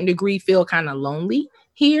to a certain degree feel kind of lonely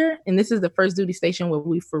here, and this is the first duty station where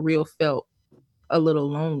we for real felt a little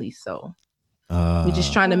lonely, so we're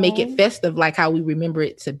just trying to make it festive like how we remember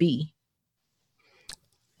it to be.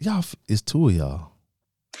 Y'all, it's 2 of y'all.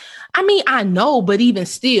 I mean, I know, but even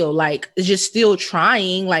still, like, just still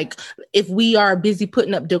trying. Like, if we are busy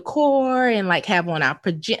putting up decor and like have on our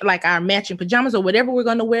our matching pajamas or whatever we're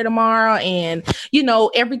gonna wear tomorrow, and you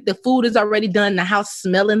know, the food is already done, the house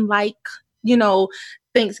smelling like, you know,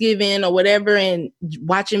 Thanksgiving or whatever, and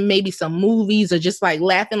watching maybe some movies or just like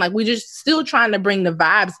laughing, like we're just still trying to bring the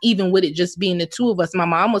vibes, even with it just being the two of us. My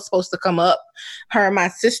mom was supposed to come up, her and my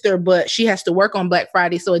sister, but she has to work on Black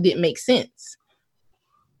Friday, so it didn't make sense.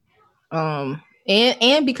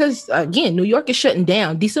 And because again, New York is shutting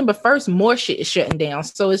down. December 1st, more shit is shutting down,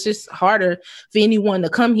 so it's just harder for anyone to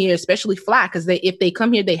come here, especially fly, because if they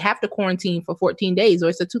come here, they have to quarantine for 14 days, or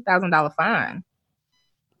it's a $2,000 fine.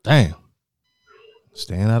 Damn.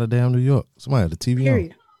 Staying out of damn New York. Somebody had the TV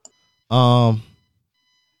Period. on.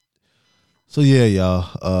 So yeah,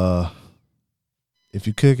 y'all. If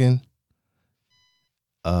you're cooking,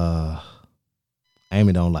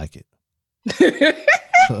 Amy don't like it.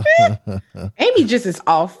 Amy just is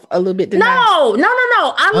off a little bit tonight.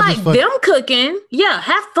 No. I like them cooking. Yeah,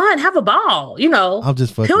 have fun, have a ball. You know, I'm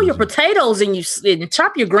just peel your potatoes and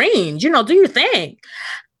chop your greens. You know, do your thing.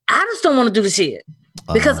 I just don't want to do the shit.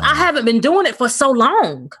 Because I haven't been doing it for so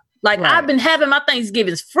long. Like, right. I've been having my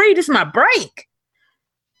Thanksgivings free. This is my break.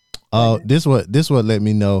 This what let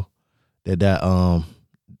me know that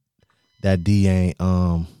D ain't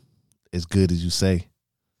as good as you say.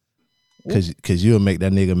 Cause you'll make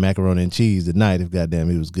that nigga macaroni and cheese tonight if goddamn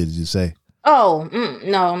it was good as you say. Oh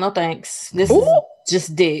no thanks. This is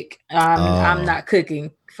just dick. I'm not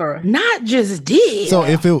cooking for not just dick. So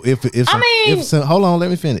if hold on, let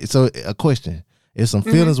me finish. So a question. If some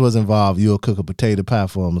feelings was involved, you'll cook a potato pie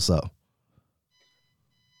for him or something.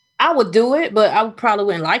 I would do it, but I probably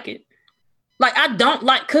wouldn't like it. Like, I don't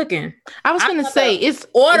like cooking. I was gonna say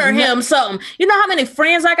order him something. You know how many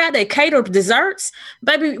friends I got that cater desserts?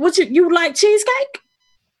 Baby, what you like cheesecake?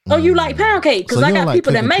 Or you like pound cake? Because I got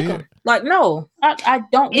people that make them. Like, no, I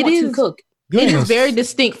don't want to cook. It is very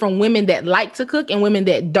distinct from women that like to cook and women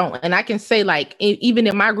that don't. And I can say, like, even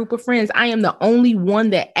in my group of friends, I am the only one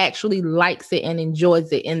that actually likes it and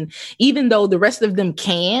enjoys it. And even though the rest of them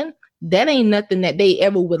can, that ain't nothing that they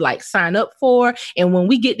ever would like sign up for. And when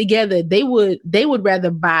we get together, they would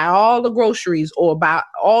rather buy all the groceries or buy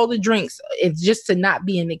all the drinks. It's just to not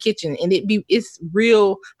be in the kitchen. And it's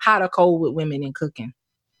real hot or cold with women in cooking.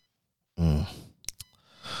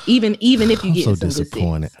 Even if you get so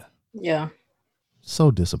disappointed. Yeah.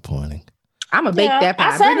 So disappointing. I'm gonna bake that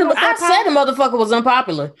pie. I said the motherfucker was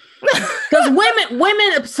unpopular. Because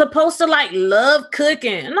women are supposed to like love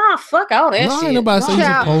cooking. Nah, fuck all that shit. Ain't nobody say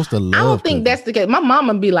you're supposed to love. I don't think that's the case. My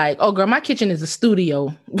mama be like, "Oh, girl, my kitchen is a studio.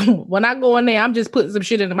 When I go in there, I'm just putting some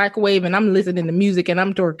shit in the microwave and I'm listening to music and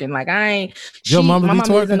I'm twerking. Like I ain't." Your mama my be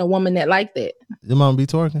mama twerking? isn't a woman that like that. Your mama be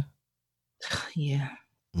twerking? Yeah.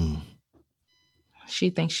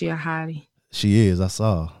 She thinks she a hottie. She is. I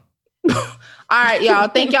saw. All right, y'all.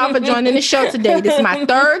 Thank y'all for joining the show today. This is my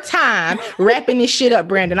third time wrapping this shit up,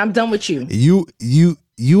 Brandon. I'm done with you.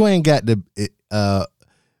 You ain't got the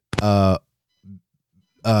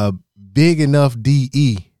big enough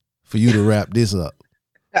DE for you to wrap this up.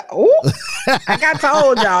 Oh, I got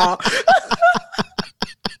told y'all.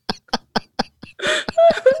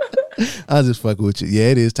 I was just fucking with you. Yeah,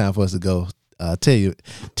 it is time for us to go. Tell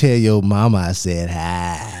your mama I said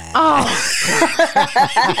hi. Oh,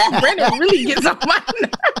 Brandon really gets on my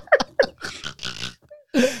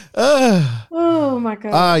nerves. Oh my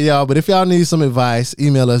God. Y'all, but if y'all need some advice,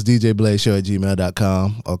 email us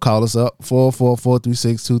djbladeshow@gmail.com or call us up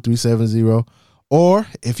 444-436-2370. Or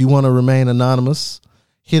if you want to remain anonymous,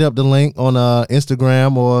 hit up the link on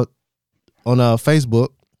Instagram or on Facebook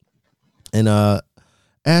and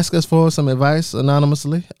ask us for some advice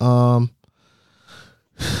anonymously.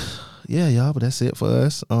 Yeah, y'all, but that's it for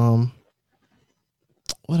us. What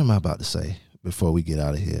am I about to say before we get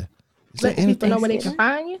out of here? Let people know where they can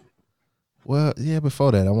find you. Well, yeah,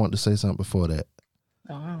 before that, I want to say something before that.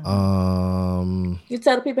 You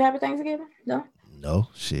tell the people happy Thanksgiving? No,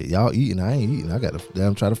 shit, y'all eating. I ain't eating. I gotta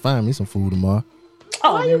try to find me some food tomorrow.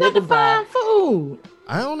 Oh, why you got to find food?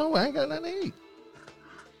 I don't know. I ain't got nothing to eat.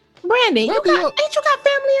 Brandon, ain't you got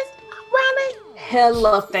family around there?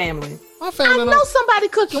 Hella family. My family I know somebody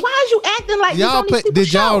cooking. Why is you acting like y'all?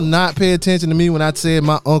 Did y'all not pay attention to me when I said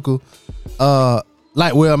my uncle? My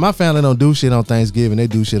family don't do shit on Thanksgiving. They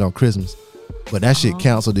do shit on Christmas, but that shit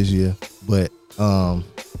canceled this year. But my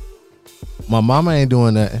mama ain't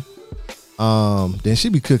doing nothing. Then she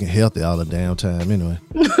be cooking healthy all the damn time anyway.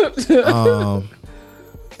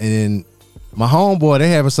 And then my homeboy, they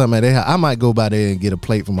having something at their house. I might go by there and get a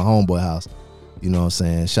plate from my homeboy house. You know what I'm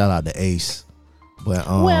saying? Shout out to Ace. But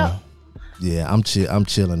yeah, I'm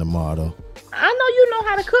chilling tomorrow though. I know you know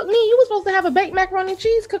how to cook me. You were supposed to have a baked macaroni and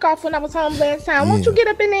cheese cook off when I was home last time. Why don't you get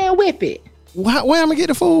up in there and whip it? Where am I gonna get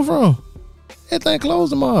the food from? Everything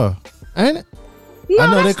closed tomorrow, ain't it? No, I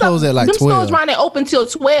know they close at like 12. Them stores around there open till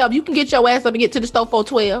 12. You can get your ass up and get to the store for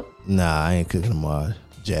 12. Nah, I ain't cooking tomorrow,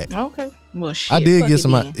 Jack. Okay. Well, shit. I did get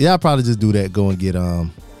some. Yeah, I'll probably just do that. Go and get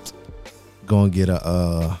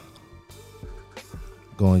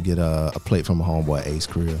a plate from a homeboy Ace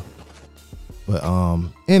crib. But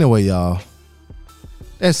anyway, y'all,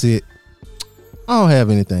 that's it. I don't have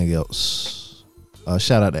anything else.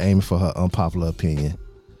 Shout out to Amy for her unpopular opinion.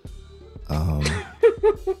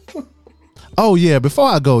 Oh yeah, before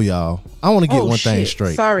I go, y'all, I want to get one thing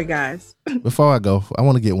straight. Sorry, guys. Before I go, I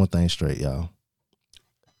want to get one thing straight, y'all.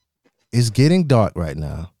 It's getting dark right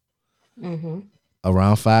now. Mm-hmm.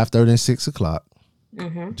 Around 5:30 and 6 o'clock,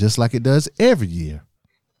 just like it does every year.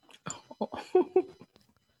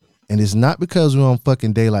 And it's not because we're on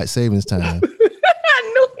fucking daylight savings time.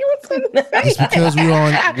 I knew he was going to say It's because we're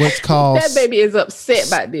on what's called that baby is upset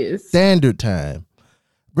by this. Standard time.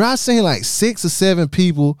 Bro, I seen like 6 or 7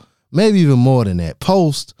 people, maybe even more than that,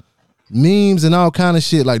 post memes and all kind of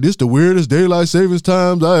shit like this the weirdest daylight savings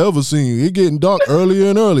times I ever seen. It getting dark earlier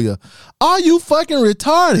and earlier. Are you fucking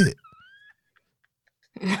retarded?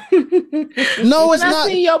 No, it's not. I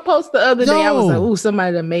seen your post the other day, I was like, ooh,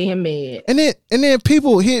 somebody that made him mad. And then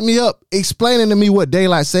people hit me up explaining to me what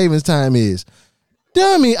daylight savings time is.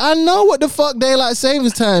 Dummy, I know what the fuck daylight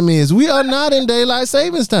savings time is. We are not in daylight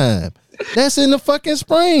savings time. That's in the fucking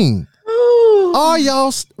spring. Are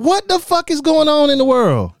y'all? What the fuck is going on in the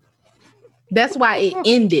world? That's why it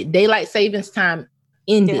ended. Daylight savings time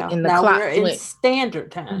ended in the clock. We're in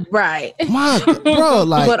standard time. Right. My bro,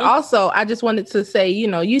 like. But also, I just wanted to say,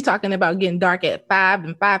 you talking about getting dark at 5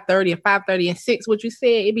 and 5:30 and 5:30 and 6. What you said,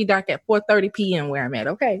 it'd be dark at 4:30 p.m. where I'm at.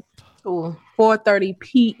 Okay. Ooh. 4:30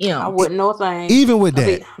 p.m. I wouldn't know a thing. Even with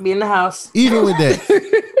that, be in the house. Even with that,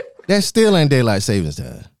 that still ain't daylight savings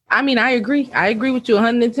time. I mean, I agree. I agree with you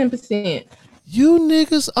 110%. You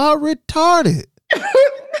niggas are retarded.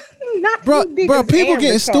 Bro, people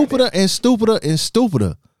getting stupider and stupider and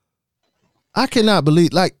stupider. I cannot believe,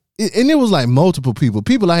 and it was like multiple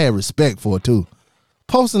people I had respect for too,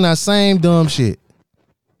 posting that same dumb shit.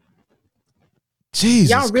 Jesus,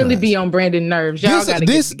 y'all really Christ. Be on Brandon nerves. Y'all gotta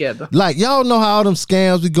get together. Like, y'all know how all them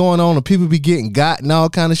scams be going on and people be getting got and all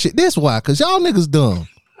kind of shit. This why, cause y'all niggas dumb.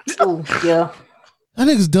 Oh yeah, that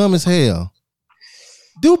niggas dumb as hell.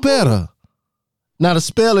 Do better. Now the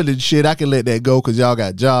spelling and shit, I can let that go because y'all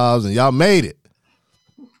got jobs and y'all made it.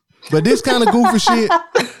 But this kind of goofy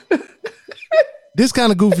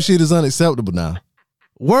shit is unacceptable now.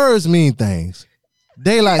 Words mean things.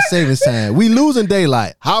 Daylight savings time. We losing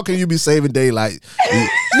daylight. How can you be saving daylight?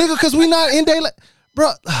 Nigga, because we not in daylight.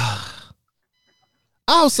 Bro, I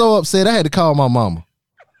was so upset I had to call my mama.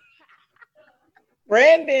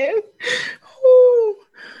 Brandon. Ooh.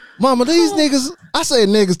 Mama, these niggas, I say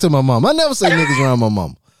niggas to my mom. I never say niggas around my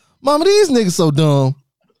mama. Mama, these niggas so dumb.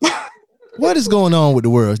 What is going on with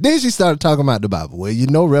the world? Then she started talking about the Bible.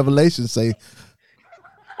 Well, Revelation say.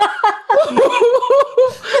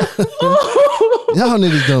 Y'all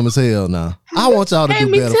niggas dumb as hell now. I want y'all to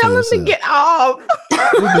do better for yourself. To get off.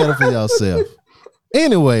 Do better for yourself.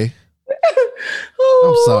 Anyway,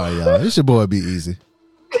 I'm sorry, y'all. It's your boy Be Easy.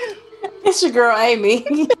 It's your girl Amy.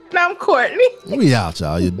 And I'm Courtney. We out,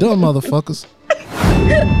 y'all. You dumb motherfuckers.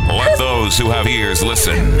 Let those who have ears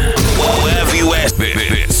listen. Whatever you ask,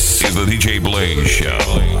 this is the DJ Blaze Show.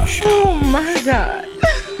 Oh my God.